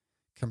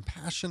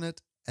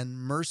 Compassionate and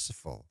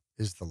merciful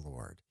is the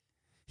Lord.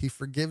 He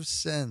forgives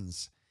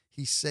sins.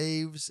 He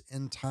saves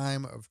in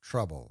time of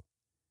trouble,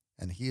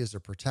 and he is a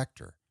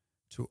protector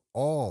to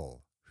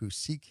all who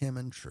seek him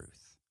in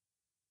truth.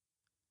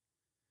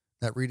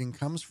 That reading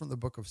comes from the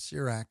book of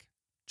Sirach,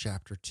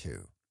 chapter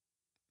 2.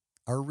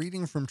 Our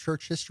reading from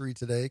church history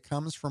today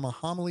comes from a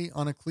homily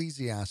on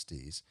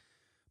Ecclesiastes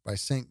by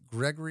St.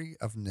 Gregory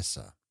of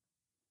Nyssa.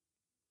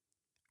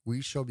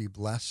 We shall be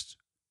blessed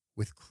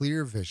with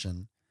clear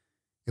vision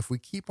if we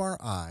keep our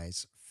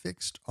eyes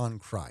fixed on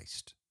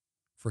Christ,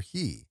 for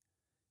he,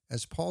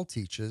 as Paul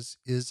teaches,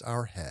 is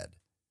our head,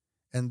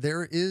 and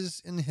there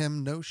is in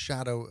him no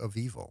shadow of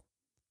evil.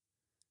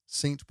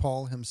 St.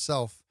 Paul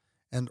himself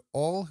and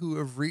all who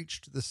have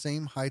reached the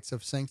same heights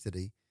of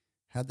sanctity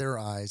had their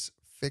eyes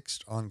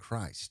fixed on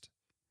Christ,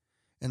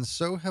 and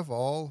so have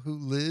all who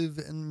live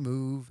and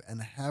move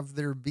and have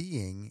their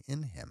being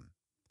in him.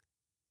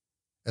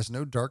 As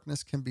no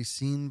darkness can be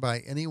seen by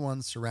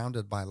anyone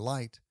surrounded by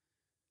light,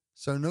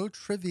 so no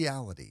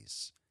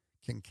trivialities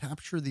can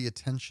capture the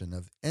attention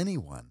of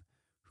anyone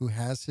who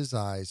has his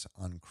eyes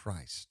on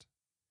Christ.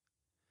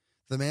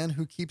 The man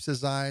who keeps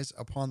his eyes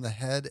upon the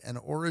head and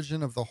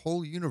origin of the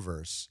whole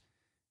universe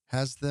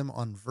has them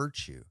on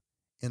virtue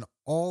in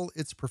all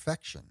its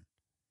perfection.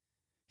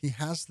 He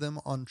has them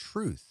on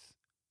truth,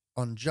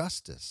 on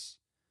justice,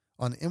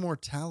 on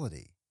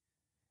immortality,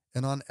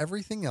 and on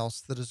everything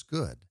else that is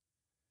good,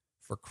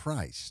 for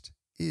Christ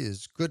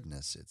is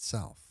goodness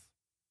itself.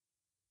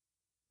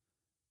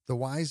 The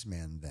wise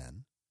man,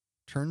 then,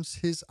 turns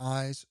his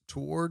eyes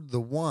toward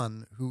the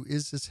one who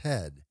is his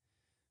head,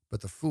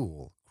 but the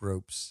fool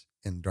gropes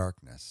in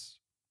darkness.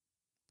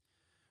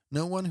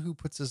 No one who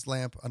puts his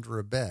lamp under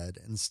a bed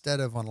instead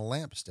of on a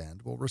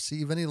lampstand will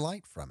receive any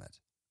light from it.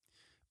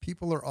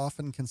 People are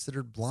often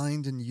considered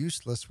blind and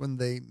useless when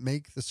they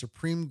make the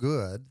supreme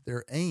good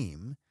their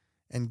aim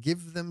and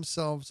give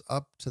themselves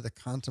up to the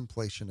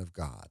contemplation of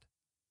God.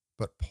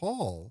 But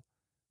Paul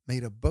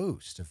made a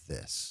boast of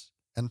this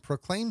and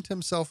proclaimed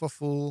himself a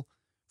fool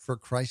for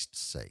Christ's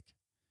sake.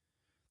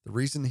 The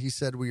reason he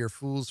said we are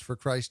fools for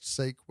Christ's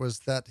sake was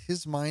that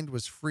his mind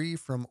was free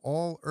from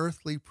all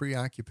earthly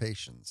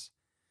preoccupations.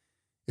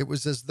 It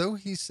was as though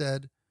he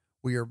said,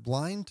 we are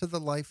blind to the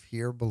life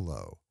here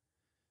below,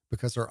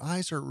 because our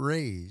eyes are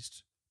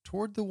raised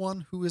toward the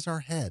one who is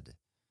our head.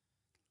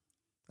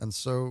 And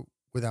so,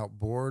 without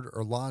board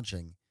or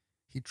lodging,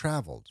 he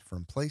traveled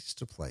from place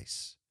to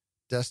place,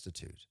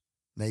 destitute,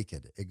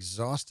 naked,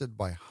 exhausted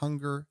by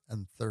hunger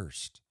and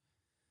thirst.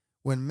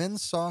 When men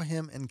saw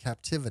him in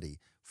captivity,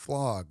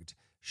 flogged,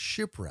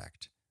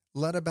 shipwrecked,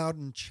 led about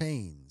in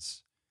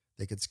chains,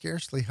 they could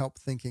scarcely help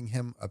thinking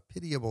him a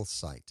pitiable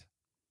sight.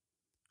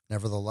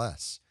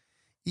 Nevertheless,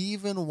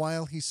 even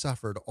while he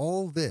suffered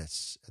all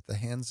this at the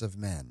hands of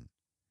men,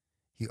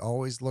 he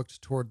always looked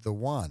toward the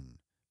one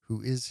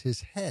who is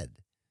his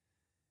head.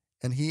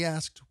 And he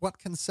asked, what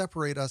can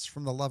separate us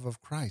from the love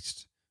of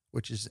Christ,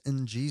 which is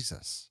in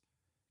Jesus?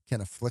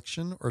 Can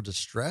affliction or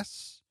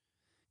distress?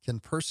 Can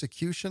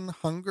persecution,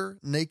 hunger,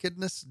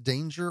 nakedness,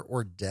 danger,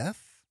 or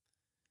death?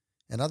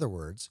 In other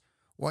words,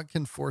 what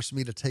can force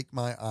me to take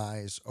my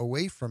eyes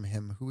away from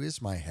him who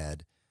is my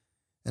head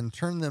and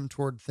turn them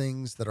toward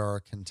things that are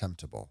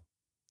contemptible?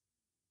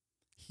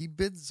 He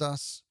bids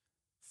us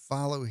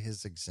follow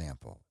his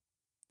example.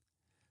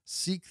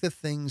 Seek the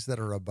things that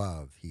are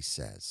above, he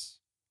says,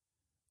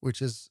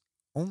 which is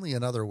only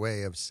another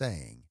way of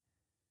saying,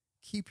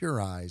 keep your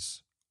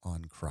eyes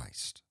on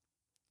Christ.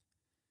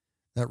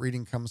 That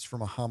reading comes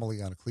from a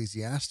homily on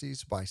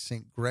Ecclesiastes by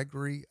St.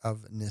 Gregory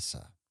of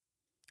Nyssa.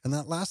 And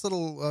that last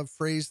little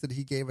phrase that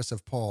he gave us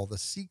of Paul, the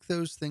seek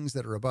those things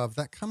that are above,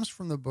 that comes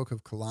from the book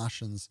of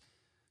Colossians,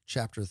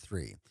 chapter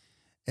 3.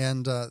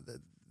 And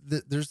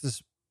there's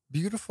this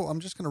beautiful,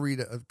 I'm just going to read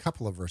a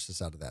couple of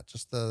verses out of that,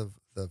 just the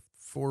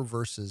 4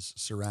 verses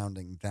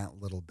surrounding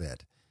that little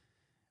bit,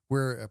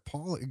 where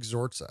Paul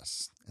exhorts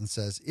us and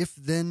says, if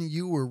then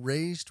you were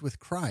raised with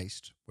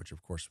Christ, which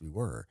of course we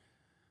were,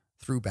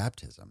 through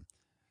baptism,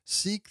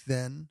 seek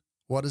then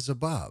what is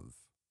above,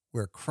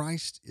 where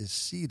Christ is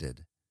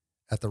seated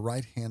at the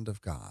right hand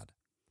of God.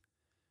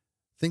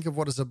 Think of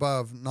what is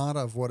above, not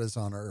of what is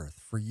on earth,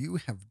 for you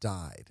have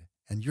died,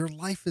 and your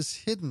life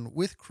is hidden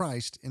with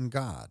Christ in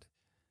God.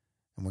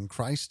 And when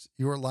Christ,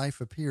 your life,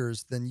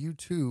 appears, then you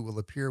too will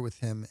appear with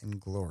him in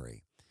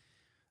glory.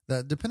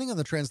 Depending on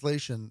the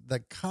translation, the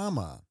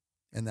comma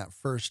in that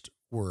first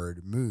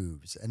word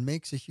moves and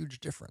makes a huge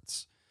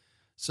difference.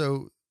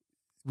 So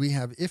we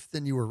have, if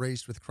then you were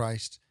raised with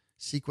Christ,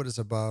 seek what is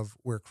above,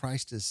 where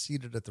Christ is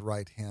seated at the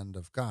right hand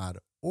of God.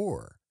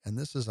 Or, and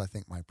this is, I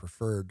think, my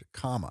preferred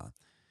comma,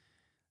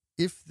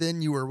 if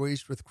then you were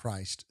raised with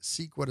Christ,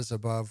 seek what is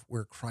above,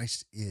 where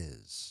Christ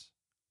is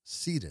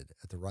seated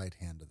at the right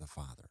hand of the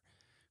Father.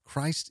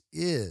 Christ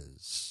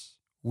is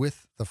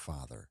with the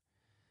Father,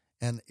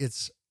 and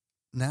it's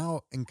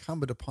now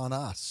incumbent upon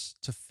us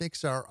to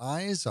fix our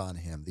eyes on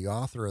him, the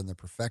author and the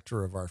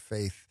perfecter of our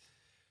faith,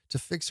 to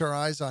fix our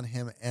eyes on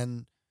him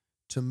and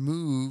to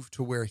move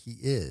to where he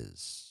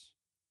is,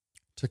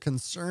 to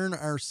concern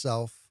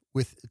ourselves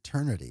with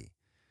eternity,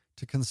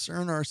 to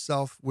concern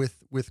ourselves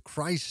with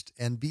Christ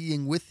and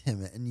being with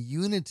him and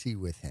unity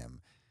with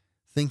him,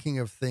 thinking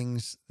of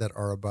things that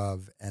are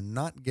above and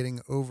not getting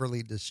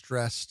overly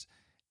distressed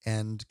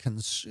and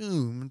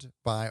consumed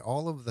by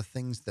all of the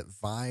things that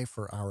vie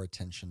for our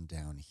attention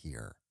down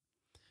here.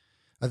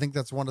 I think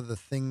that's one of the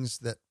things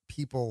that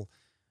people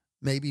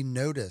maybe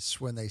notice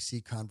when they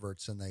see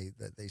converts, and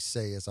they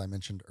say, as I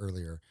mentioned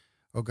earlier,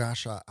 oh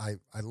gosh, I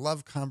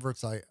love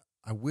converts. I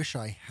wish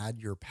I had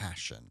your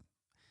passion.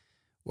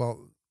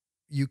 Well,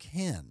 you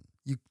can.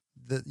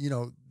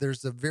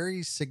 There's a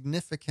very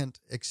significant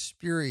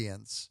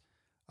experience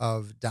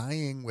of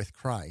dying with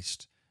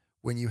Christ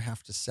when you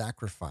have to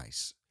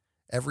sacrifice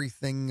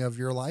everything of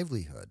your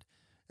livelihood,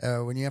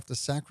 when you have to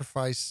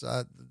sacrifice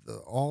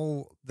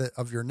all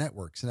of your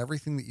networks and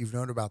everything that you've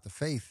known about the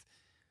faith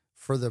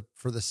for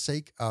the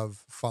sake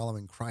of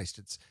following Christ.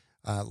 It's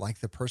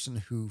like the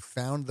person who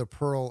found the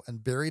pearl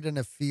and buried in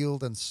a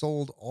field and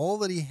sold all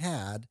that he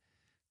had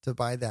to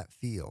buy that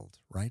field,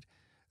 right?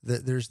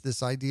 There's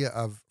this idea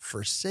of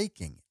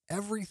forsaking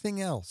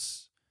everything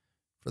else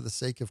for the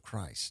sake of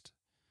Christ.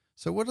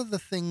 So what are the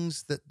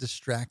things that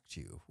distract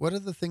you? What are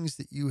the things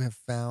that you have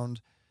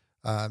found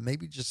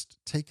maybe just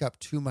take up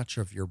too much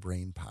of your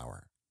brain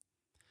power?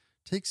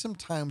 Take some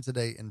time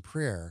today in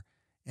prayer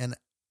and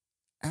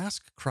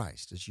ask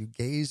Christ, as you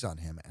gaze on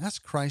him,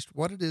 ask Christ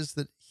what it is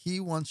that he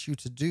wants you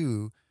to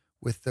do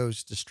with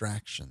those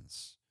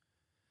distractions.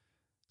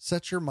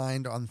 Set your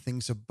mind on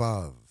things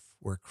above,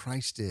 where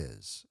Christ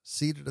is,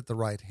 seated at the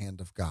right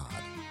hand of God.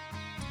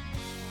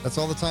 That's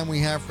all the time we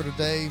have for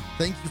today.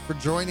 Thank you for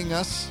joining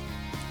us.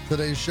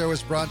 Today's show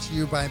is brought to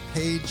you by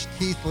Paige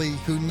Keithley,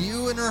 who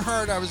knew in her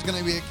heart I was going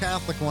to be a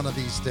Catholic one of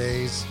these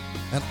days.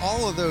 And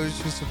all of those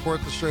who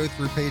support the show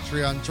through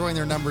Patreon, join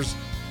their numbers.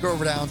 Go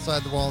over to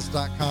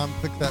OutsideTheWalls.com,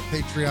 click that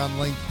Patreon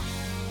link.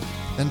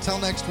 Until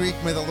next week,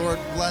 may the Lord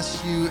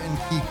bless you and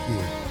keep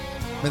you.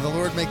 May the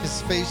Lord make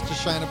his face to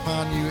shine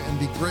upon you and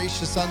be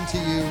gracious unto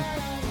you.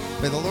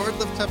 May the Lord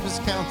lift up his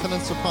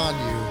countenance upon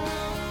you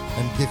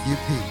and give you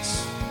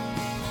peace.